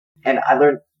 And I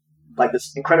learned like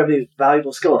this incredibly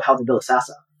valuable skill of how to build a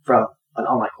SaaS app from an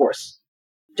online course.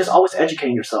 Just always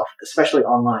educating yourself, especially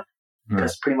online,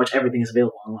 because pretty much everything is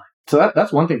available online. So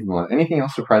that's one thing. Anything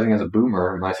else surprising as a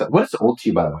boomer? What is old to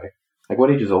you, by the way? Like, what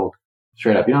age is old?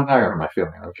 Straight up. You don't know how my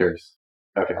feeling. I'm curious.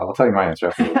 Okay, I'll tell you my answer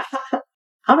after. I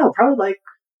don't know, probably like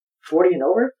 40 and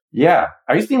over. Yeah.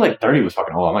 I used to think like 30 was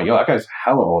fucking old. I'm like, yo, that guy's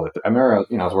hella old. I remember,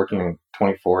 I was working in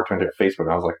 24, 20 at Facebook,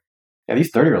 and I was like, yeah,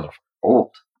 these 30-year-olds are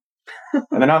old.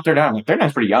 And then out there now, I'm like,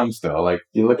 39's pretty young still. Like,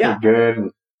 you look pretty good.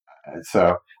 And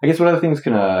so I guess what other things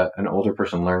can an older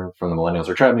person learn from the millennials,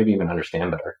 or try to maybe even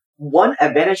understand better? One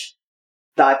advantage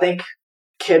that I think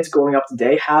kids growing up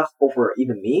today have over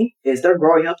even me is they're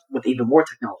growing up with even more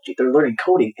technology. They're learning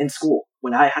coding in school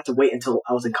when I had to wait until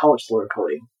I was in college to learn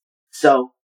coding.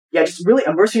 So yeah, just really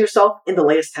immersing yourself in the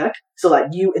latest tech so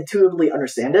that you intuitively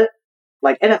understand it.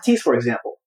 Like NFTs, for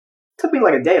example. It took me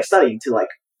like a day of studying to like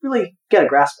really get a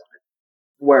grasp on it,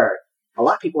 where a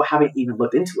lot of people haven't even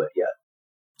looked into it yet.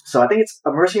 So I think it's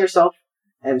immersing yourself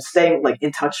and staying like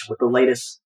in touch with the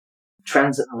latest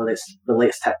trends and the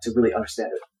latest tech to really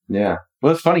understand it. Yeah.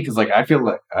 Well, it's funny because like I feel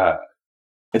like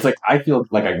it's like I feel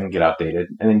like I can get outdated,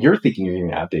 and then you're thinking you're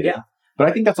getting outdated. Yeah. But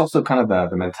I think that's also kind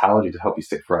of the mentality to help you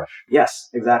stay fresh. Yes,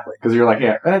 exactly. Because you're like,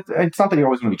 yeah, it's not that you're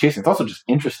always going to be chasing. It's also just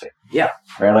interesting. Yeah.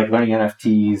 Right? Like learning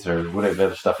NFTs or whatever the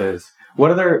other stuff is. What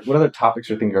other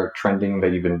topics or things are trending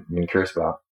that you've been curious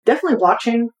about? Definitely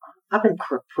blockchain. I've been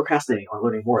procrastinating on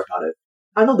learning more about it.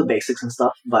 I know the basics and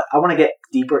stuff, but I want to get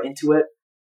deeper into it.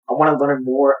 I want to learn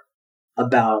more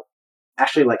about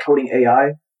actually like coding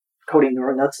AI, coding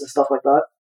neural nets and stuff like that.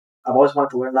 I've always wanted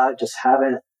to learn that. It just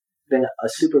haven't been a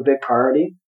super big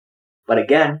priority. But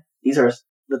again, these are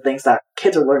the things that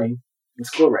kids are learning in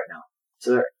school right now.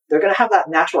 So they're going to have that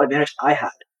natural advantage I had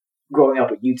growing up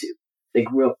with YouTube. They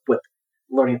grew up with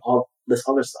learning all this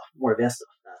other stuff, more advanced stuff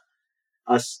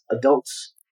that us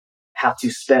adults have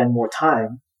to spend more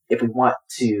time if we want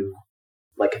to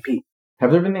like compete.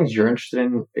 Have there been things you're interested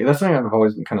in? That's something I've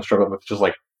always been kind of struggled with, just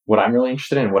like what I'm really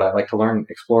interested in, what I like to learn,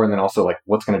 explore, and then also like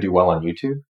what's going to do well on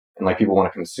YouTube and like people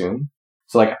want to consume.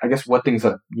 So like, I guess what things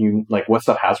have you, like what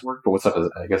stuff has worked, but what stuff has,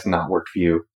 I guess, not worked for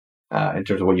you in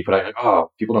terms of what you put out. Like,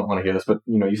 oh, people don't want to hear this, but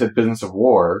you said business of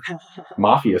war,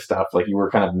 mafia stuff. Like you were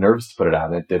kind of nervous to put it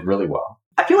out, and it did really well.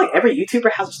 I feel like every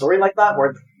YouTuber has a story like that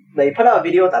where they put out a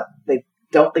video that they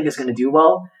don't think is going to do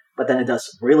well, but then it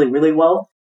does really, really well.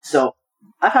 So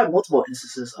I've had multiple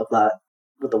instances of that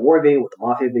with the war video, with the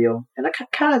mafia video, and I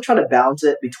kind of try to balance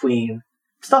it between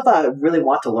stuff that I really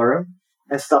want to learn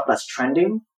and stuff that's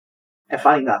trending, and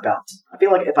finding that balance. I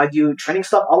feel like if I do trending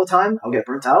stuff all the time, I'll get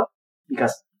burnt out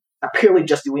because I'm purely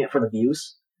just doing it for the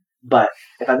views. But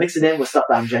if I mix it in with stuff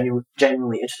that I'm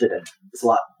genuinely interested in, it's a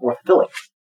lot more fulfilling.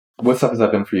 What stuff has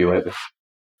that been for you lately?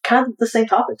 Kind of the same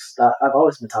topics that I've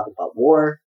always been talking about.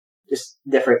 War, just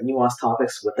different nuanced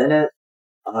topics within it,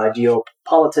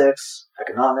 geopolitics,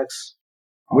 economics.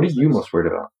 What are you most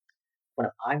worried about? What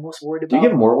am I most worried about? Do you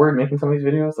get more worried making some of these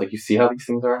videos? Like, you see how these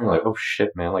things are, and you're like, oh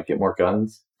shit, man, like, get more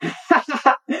guns?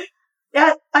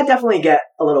 Yeah, I definitely get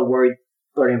a little worried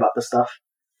learning about this stuff.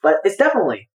 But it's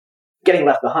definitely getting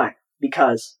left behind.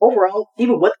 Because overall,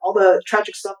 even with all the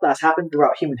tragic stuff that's happened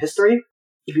throughout human history,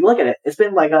 if you look at it, it's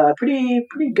been like a pretty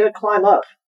good climb up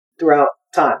throughout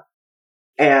time.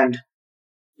 And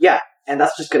yeah, and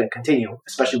that's just going to continue,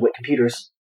 especially with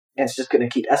computers. And it's just going to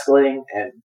keep escalating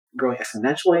and growing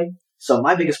exponentially. So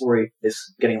my biggest worry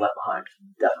is getting left behind,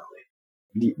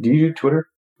 definitely. Do you do Twitter?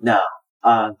 No.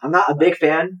 I'm not a big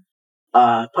fan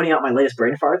putting out my latest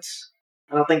brain farts.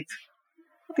 I don't think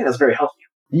that's very healthy.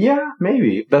 Yeah,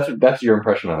 maybe. That's your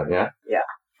impression of it, yeah? Yeah.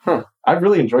 Huh. I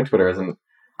really enjoyed Twitter as an...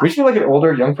 We should do like an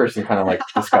older, young person kind of like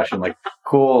discussion, like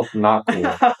cool, not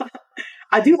cool.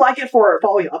 I do like it for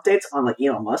following updates on like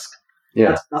Elon Musk.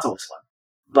 Yeah. That's always fun.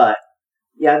 But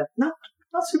yeah, not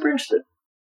super interested.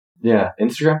 Yeah.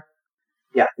 Instagram?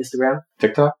 Yeah, Instagram.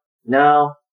 TikTok?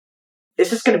 No. It's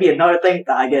just going to be another thing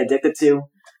that I get addicted to.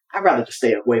 I'd rather just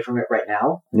stay away from it right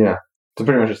now. Yeah. So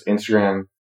pretty much just Instagram,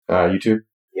 YouTube?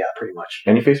 Yeah, pretty much.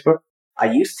 Any Facebook?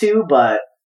 I used to, but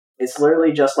it's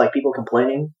literally just like people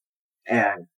complaining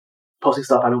and posting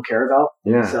stuff I don't care about.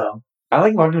 Yeah. So I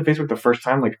like logged into Facebook the first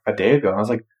time like a day ago. And I was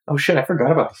like, oh shit, I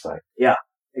forgot about the site. Yeah,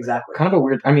 exactly. Kind of a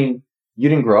weird... I mean, you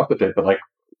didn't grow up with it, but like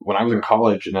when I was in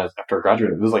college and after I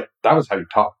graduated, it was like, that was how you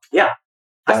talked. Yeah.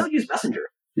 I still use Messenger.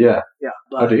 Yeah. Yeah.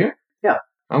 But, oh, do you? Yeah.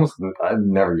 I've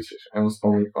never used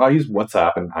Facebook. I use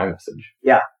WhatsApp and iMessage.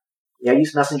 Yeah. Yeah, I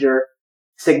use Messenger,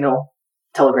 Signal,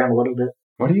 Telegram a little bit.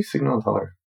 Why do you use Signal and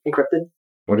Telegram? Encrypted.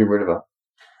 What are you worried about?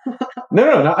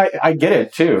 No. I get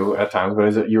it too at times, but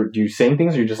is it do you saying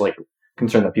things or you're just like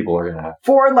concerned that people are going to have?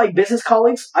 For like business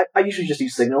colleagues, I usually just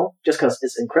use Signal just because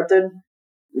it's encrypted.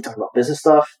 We talk about business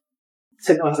stuff.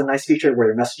 Signal has a nice feature where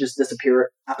your messages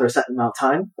disappear after a certain amount of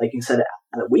time. Like you can set it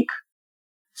at a week.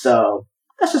 So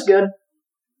that's just good.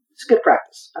 It's good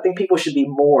practice. I think people should be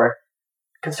more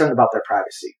concerned about their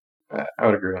privacy. I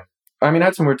would agree. I mean, I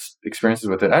had some weird experiences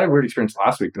with it. I had a weird experience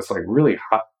last week. This like really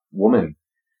hot woman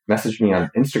messaged me on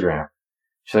Instagram.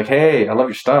 She's like, "Hey, I love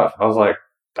your stuff." I was like,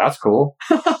 "That's cool."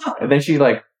 And then she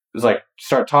like was like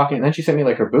start talking, and then she sent me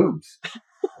like her boobs,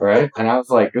 right? And I was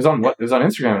like, it was on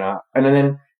Instagram now. And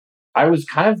then I was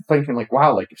kind of thinking like,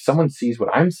 wow, like if someone sees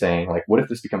what I'm saying, like what if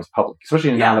this becomes public?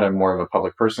 Especially now that I'm more of a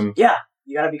public person. Yeah,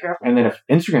 you gotta be careful. And then if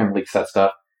Instagram leaks that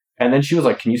stuff, and then she was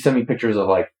like, "Can you send me pictures of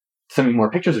like send me more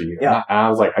pictures of you?" Yeah. And I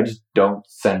was like, I just don't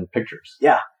send pictures.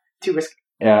 Yeah, too risky.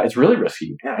 Yeah, it's really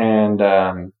risky. Yeah.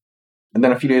 And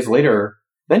then a few days later,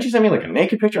 then she sent me like a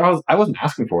naked picture. I wasn't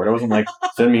asking for it. I wasn't like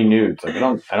send me nudes. Like I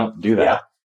don't do that. Yeah.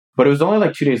 But it was only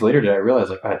like 2 days later that I realized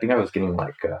like I think I was getting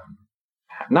like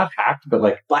not hacked, but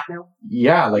like blackmail.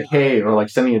 Yeah, like hey, or like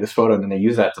send me this photo, and then they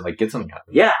use that to like get something out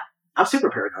of me. Yeah, I'm super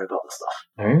paranoid about this stuff.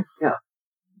 Are you? Yeah,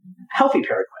 healthy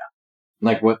paranoia.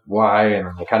 Like what? Why?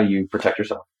 And like how do you protect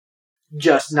yourself?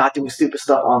 Just not doing stupid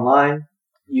stuff online,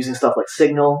 using stuff like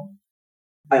Signal.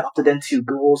 I opted into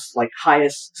Google's like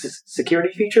highest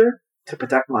security feature to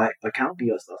protect my account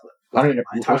because of it. I don't even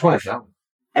know. Which one is that one?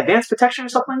 Advanced protection or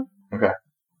something. Okay.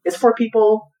 It's for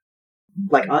people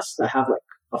like us that have like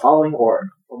a following or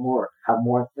have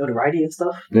more notoriety and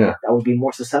stuff. Yeah. That would be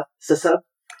more susceptible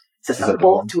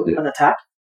to an attack.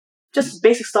 Just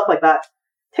basic stuff like that.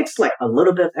 Takes like a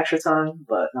little bit of extra time,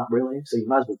 but not really. So you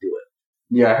might as well do it.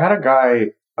 Yeah, I had a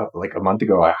guy like a month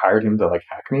ago. I hired him to like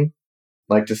hack me,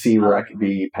 like to see where I could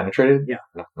be penetrated. Yeah,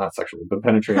 no, not sexually, but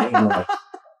penetrated.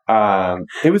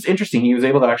 It was interesting. He was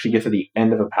able to actually get to the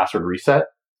end of a password reset.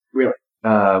 Really?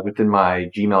 Within my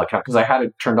Gmail account because I had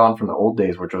it turned on from the old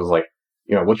days, which was like,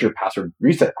 what's your password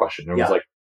reset question? It was like,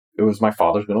 it was my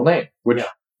father's middle name, which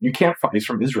you can't find. He's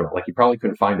from Israel. Like you probably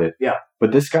couldn't find it. Yeah.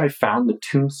 But this guy found the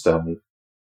tombstone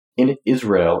in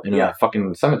Israel in a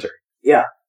fucking cemetery. Yeah.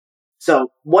 So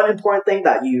one important thing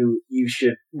that you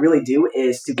should really do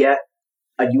is to get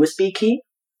a USB key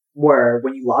where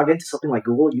when you log into something like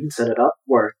Google, you can set it up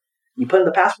where you put in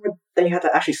the password, then you have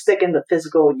to actually stick in the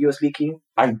physical USB key.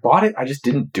 I bought it. I just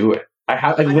didn't do it.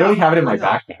 I literally have it in my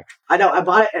backpack. I know. I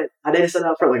bought it and I didn't set it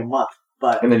up for like a month.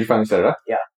 But And then you finally set it up?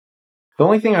 Yeah. The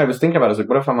only thing I was thinking about is like,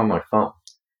 what if I'm on my phone?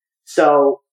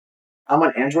 So I'm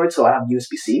on Android, so I have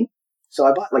USB-C. So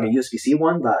I bought like a USB-C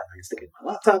one that I can stick in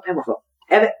my laptop and my phone.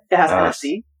 And it has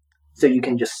NFC, so you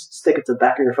can just stick it to the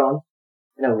back of your phone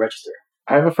and it'll register.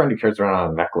 I have a friend who carries around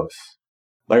on a necklace.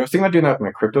 Like, I was thinking about doing that with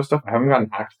my crypto stuff. I haven't gotten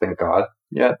hacked, thank God,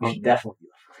 yet. You should definitely do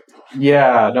that.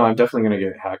 Yeah, no, I'm definitely going to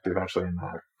get hacked eventually in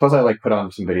that. Plus, I like put on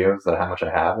some videos that how much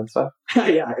I have and stuff.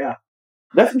 Yeah.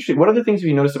 That's interesting. What other things have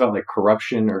you noticed about like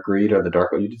corruption or greed or the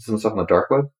dark web? You did some stuff on the dark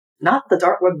web? Not the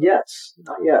dark web yet.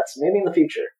 Not yet. Maybe in the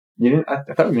future. You didn't?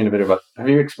 I thought we made a bit about. Have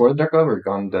you explored the dark web or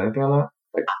gone done anything on that?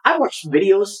 Like, I watched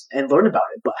videos and learned about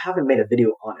it, but haven't made a video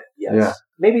on it yet. Yeah.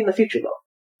 Maybe in the future, though.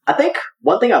 I think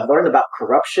one thing I've learned about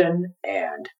corruption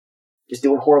and just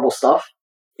doing horrible stuff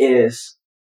is,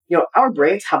 our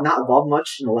brains have not evolved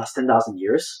much in the last 10,000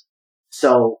 years.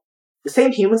 So the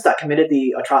same humans that committed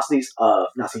the atrocities of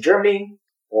Nazi Germany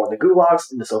or the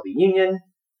gulags in the Soviet Union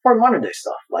or modern day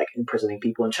stuff like imprisoning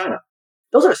people in China,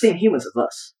 those are the same humans as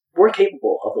us. We're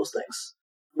capable of those things.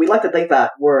 We like to think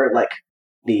that we're like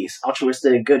these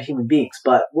altruistic, good human beings,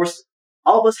 but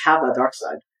all of us have that dark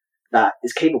side that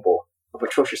is capable of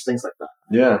atrocious things like that.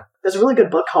 yeah. There's a really good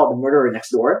book called The Murderer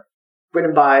Next Door,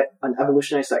 written by an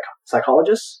evolutionary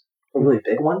psychologist, a really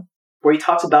big one, where he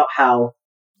talks about how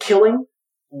killing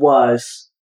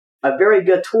was a very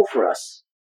good tool for us,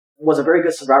 was a very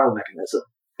good survival mechanism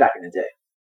back in the day.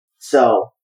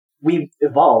 So we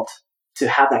evolved to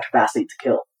have that capacity to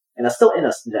kill, and that's still in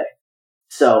us today.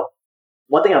 So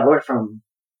one thing I've learned from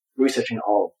researching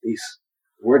all these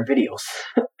weird videos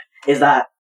is that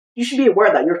you should be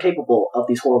aware that you're capable of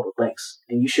these horrible things,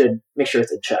 and you should make sure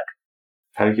it's in check.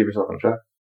 How do you keep yourself in check?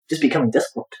 Just becoming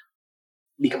disciplined.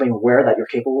 Becoming aware that you're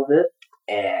capable of it,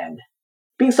 and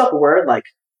being self-aware, like,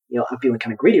 I'm feeling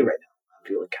kind of greedy right now. I'm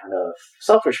feeling kind of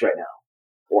selfish right now.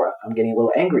 Or I'm getting a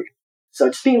little angry. So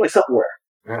just being like self-aware.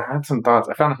 Man, I had some thoughts.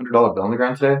 I found a $100 bill on the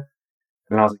ground today,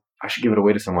 and I was like, I should give it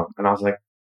away to someone. And I was like,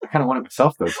 I kind of want it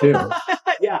myself though too.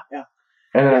 Yeah.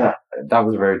 And that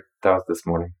was this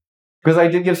morning. Because I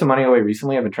did give some money away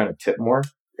recently. I've been trying to tip more.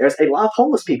 There's a lot of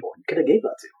homeless people you could have gave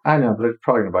that to. I know, but they're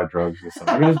probably going to buy drugs with some.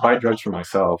 I'm going to just buy drugs for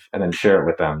myself and then share it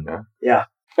with them. Yeah.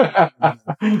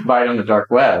 Buy it on the dark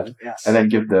web. Yes. And then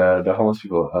give the homeless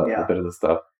people a bit of the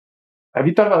stuff. Have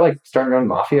you thought about like starting your own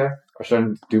mafia or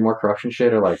starting to do more corruption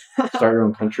shit or like start your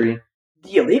own country?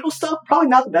 The illegal stuff, probably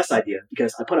not the best idea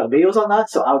because I put out videos on that,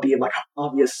 so I would be like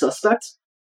obvious suspect.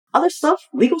 Other stuff,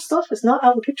 legal stuff, is not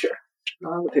out of the picture.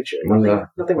 Not out of the picture.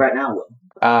 Nothing right now,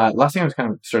 though. Last thing I was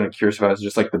kind of starting to curious about is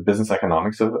just like the business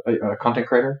economics of a content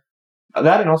creator.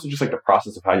 That and also just like the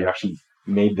process of how you actually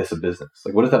made this a business.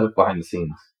 Like, what does that look behind the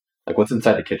scenes? Like, what's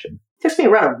inside the kitchen? It takes me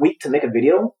around a week to make a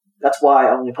video. That's why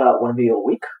I only put out one video a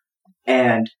week.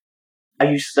 And I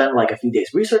usually spend like a few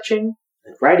days researching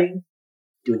and writing,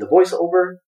 doing the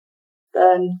voiceover.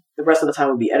 Then the rest of the time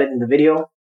would be editing the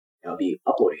video, and I'll be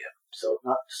uploading it. So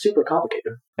not super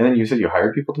complicated. And then you said you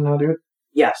hired people to now do it?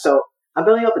 Yeah, so I'm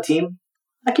building up a team.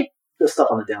 I keep this stuff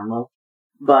on the down low.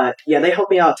 But yeah, they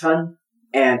help me out a ton,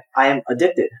 and I am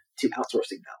addicted to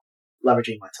outsourcing now,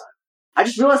 leveraging my time. I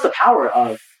just realized the power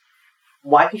of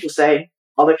why people say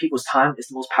other people's time is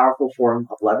the most powerful form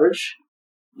of leverage,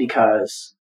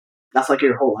 because that's like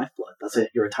your whole lifeblood. That's it,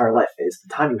 your entire life is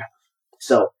the time you have.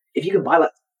 So if you can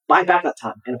buy back that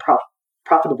time in a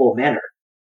profitable manner,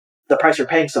 the price you're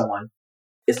paying someone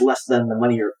is less than the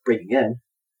money you're bringing in,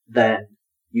 then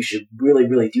you should really,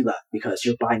 really do that because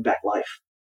you're buying back life.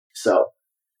 So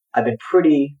I've been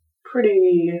pretty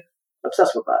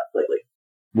obsessed with that lately.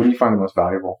 What do you find the most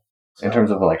valuable in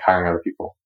terms of like hiring other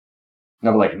people?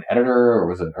 No, but like an editor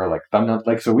or like thumbnail?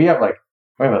 Like, so we have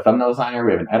a thumbnail designer,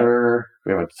 we have an editor,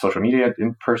 we have a social media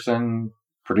in-person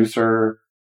producer.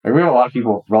 Like, we have a lot of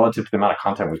people relative to the amount of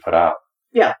content we put out.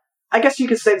 Yeah, I guess you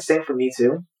could say the same for me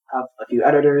too. I have a few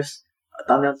editors, a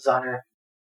thumbnail designer,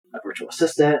 a virtual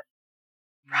assistant,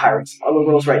 hiring some other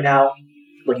roles right now,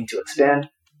 looking to expand.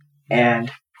 And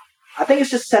I think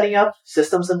it's just setting up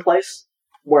systems in place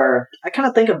where I kind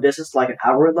of think of business like an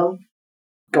algorithm,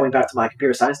 going back to my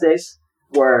computer science days,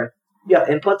 where you have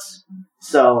inputs,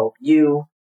 so you,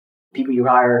 people you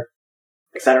hire,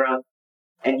 etc.,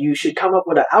 and you should come up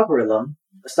with an algorithm,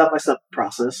 a step-by-step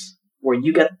process, where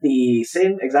you get the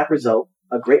same exact result,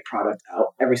 a great product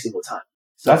out every single time.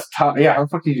 So that's tough. Yeah, how the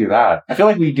fuck do you do that? I feel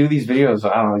like we do these videos,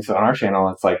 I don't know, at least on our channel,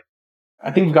 it's like,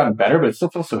 I think you've gotten better, but it still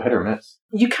feels so hit or miss.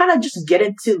 You kind of just get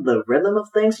into the rhythm of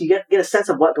things. You get a sense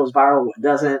of what goes viral, what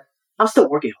doesn't. I'm still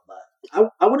working on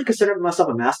that. I wouldn't consider myself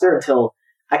a master until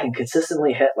I can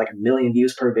consistently hit like 1 million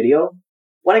views per video.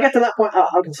 When I get to that point,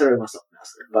 I'll consider myself a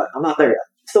master, but I'm not there yet.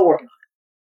 I'm still working on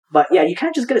it. But yeah, you kind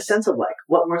of just get a sense of like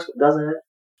what works, what doesn't.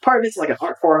 Part of it's like an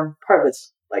art form, part of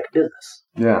it's like business.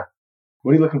 Yeah.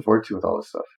 What are you looking forward to with all this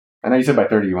stuff? I know you said by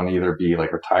 30 you want to either be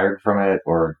like retired from it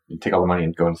or you take all the money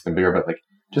and go into something bigger, but like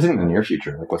just in the near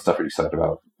future, like what stuff are you excited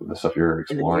about? The stuff you're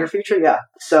exploring? In the near future, yeah.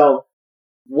 So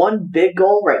one big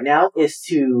goal right now is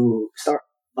to start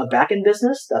a back-end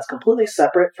business that's completely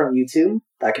separate from YouTube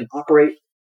that can operate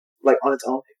like on its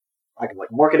own. I can like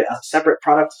market it as a separate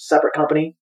product, separate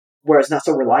company, where it's not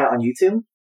so reliant on YouTube.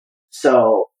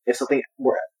 So if something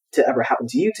were to ever happen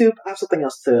to YouTube, I have something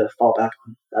else to fall back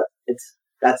on.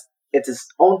 It's its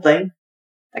own thing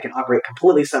that can operate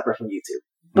completely separate from YouTube.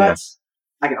 But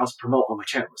I can also promote on my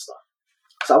channel and stuff.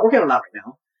 So I'm working on that right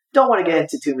now. Don't want to get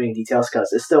into too many details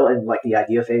because it's still in like the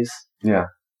idea phase. Yeah.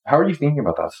 How are you thinking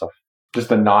about that stuff? Just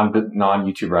the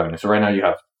non-YouTube revenue. So right now you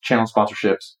have channel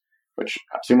sponsorships, which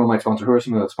someone might sponsor. Who are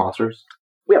some of the sponsors?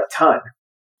 We have a ton.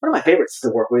 One of my favorites to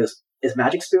work with is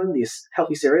Magic Spoon, these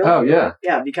healthy cereal. Oh, yeah.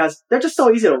 Yeah, because they're just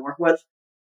so easy to work with.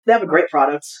 They have a great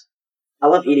product. I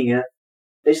love eating it.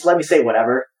 They just let me say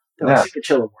whatever. They're like super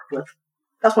chill to work with.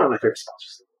 That's one of my favorite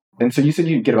sponsors. And so you said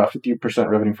you'd get about 50%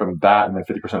 revenue from that and then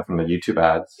 50% from the YouTube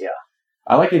ads. Yeah.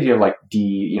 I like the idea of like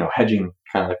hedging,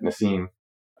 kind of like Nassim.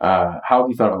 How have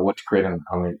you thought about what to create on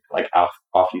like off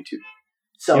YouTube?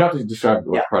 So, you don't have to describe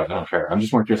what product, I don't care. I'm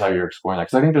just more curious how you're exploring that.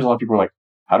 Because I think there's a lot of people who are like,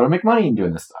 how do I make money in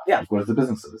doing this stuff? Yeah. Like, what is the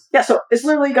businesses? Yeah, so it's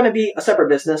literally going to be a separate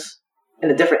business in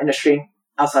a different industry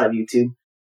outside of YouTube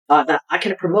that I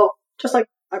can promote just like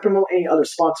I promote any other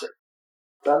sponsor.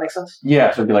 Does that make sense?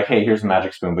 Yeah, so it'd be like, hey, here's a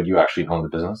Magic Spoon, but you actually own the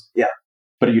business? Yeah.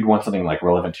 But you'd want something like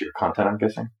relevant to your content, I'm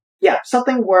guessing? Yeah,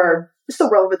 something where it's still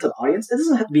relevant to the audience. It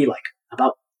doesn't have to be like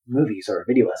about movies or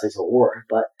video essays or war,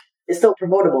 but it's still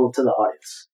promotable to the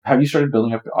audience. Have you started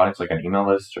building up the audience like an email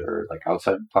list or like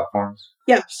outside platforms?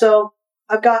 Yeah, so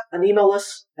I've got an email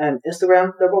list and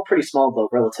Instagram. They're both pretty small though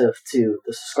relative to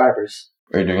the subscribers.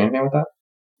 Are you doing anything with that?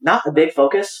 Not a big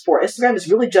focus. For Instagram, it's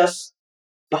really just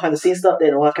behind the scenes stuff,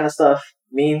 and all that kind of stuff.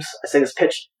 Memes. I say this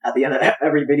pitch at the end of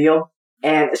every video.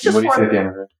 And it's just what do you say at the end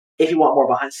of it? If you want more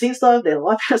behind the scenes stuff, then a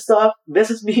lot of kind of stuff,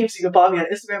 business memes, you can follow me on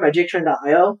Instagram at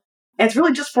jaketran.io. And it's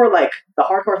really just for like the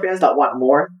hardcore fans that want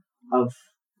more of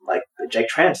like the Jake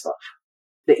Tran stuff.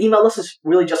 The email list is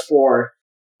really just for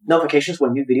notifications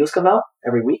when new videos come out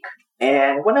every week.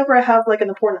 And whenever I have like an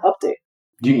important update.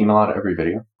 Do you email out every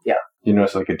video? Yeah. You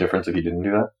notice like a difference if you didn't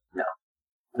do that?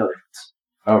 No difference.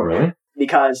 Oh, really?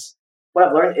 Because what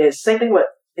I've learned is same thing with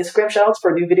Instagram shoutouts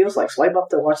for new videos, like swipe up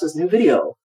to watch this new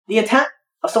video. The intent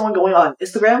of someone going on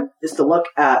Instagram is to look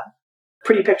at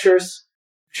pretty pictures,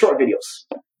 short videos.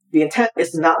 The intent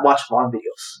is to not watch long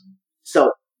videos.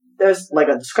 So there's like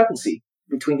a discrepancy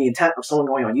between the intent of someone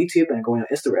going on YouTube and going on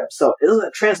Instagram. So it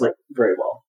doesn't translate very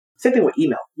well. Same thing with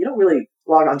email. You don't really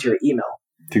log onto your email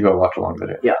to go watch a long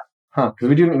video. Yeah. Huh. Because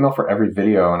we do an email for every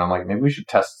video, and I'm like, maybe we should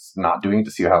test not doing it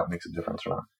to see how it makes a difference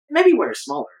or not. Maybe when you're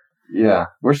smaller. Yeah.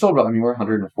 We're still, we're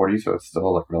 140, so it's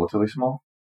still like relatively small.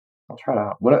 I'll try it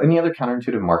out. What any other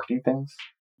counterintuitive marketing things?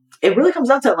 It really comes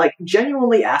down to like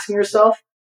genuinely asking yourself,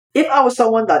 if I was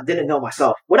someone that didn't know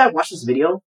myself, would I watch this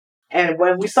video? And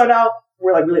when we start out,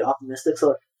 we're like really optimistic.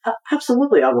 So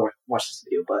absolutely, I would watch this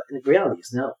video. But in reality,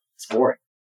 is no, it's boring.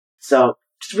 So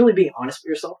just really being honest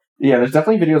with yourself. Yeah, there's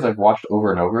definitely videos I've watched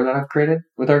over and over that I've created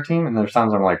with our team, and there's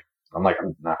times I'm not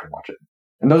going to watch it.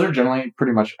 And those are generally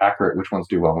pretty much accurate. Which ones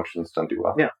do well, which ones don't do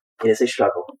well. Yeah, it is a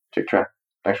struggle. Jake Tran,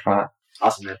 thanks for coming out.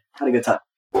 Awesome, man. Had a good time.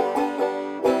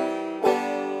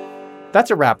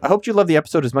 That's a wrap. I hope you loved the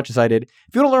episode as much as I did.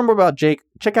 If you want to learn more about Jake,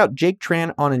 check out Jake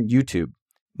Tran on YouTube.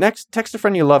 Next, text a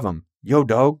friend you love him. Yo,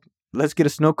 dog, let's get a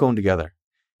snow cone together.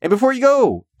 And before you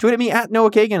go, tweet at me at Noah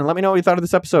Kagan and let me know what you thought of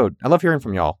this episode. I love hearing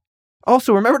from y'all.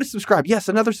 Also, remember to subscribe. Yes,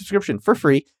 another subscription for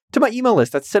free to my email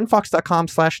list. That's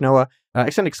sendfox.com/Noah. I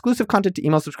send exclusive content to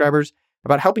email subscribers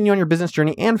about helping you on your business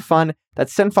journey and fun.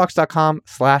 That's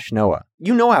sendfox.com/Noah.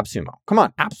 You know AppSumo. Come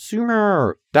on,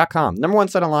 appsumo.com. #1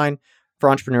 site online for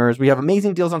entrepreneurs. We have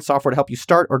amazing deals on software to help you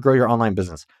start or grow your online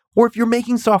business. Or if you're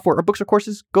making software or books or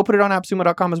courses, go put it on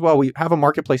appsumo.com as well. We have a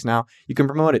marketplace now. You can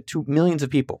promote it to millions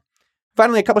of people.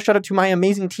 Finally, a couple shout out to my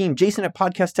amazing team, Jason at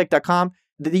podcasttech.com.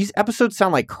 These episodes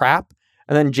sound like crap,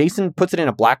 and then Jason puts it in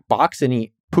a black box and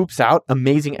he poops out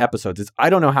amazing episodes.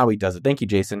 I don't know how he does it. Thank you,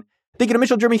 Jason. Thank you to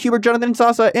Mitchell, Jeremy, Hubert, Jonathan,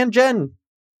 Sasa, and Jen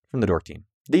from the Dork team.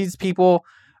 These people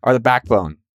are the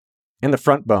backbone and the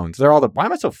front bones. They're all why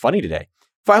am I so funny today?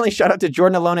 Finally, shout out to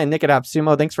Jordan Alona and Nick at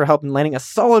AppSumo. Thanks for helping landing a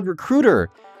solid recruiter.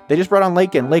 They just brought on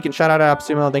Lakin. Lakin, shout out to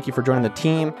AppSumo. Thank you for joining the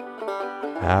team.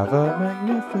 Have a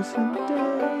magnificent day.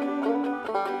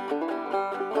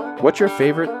 What's your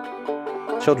favorite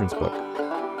children's book?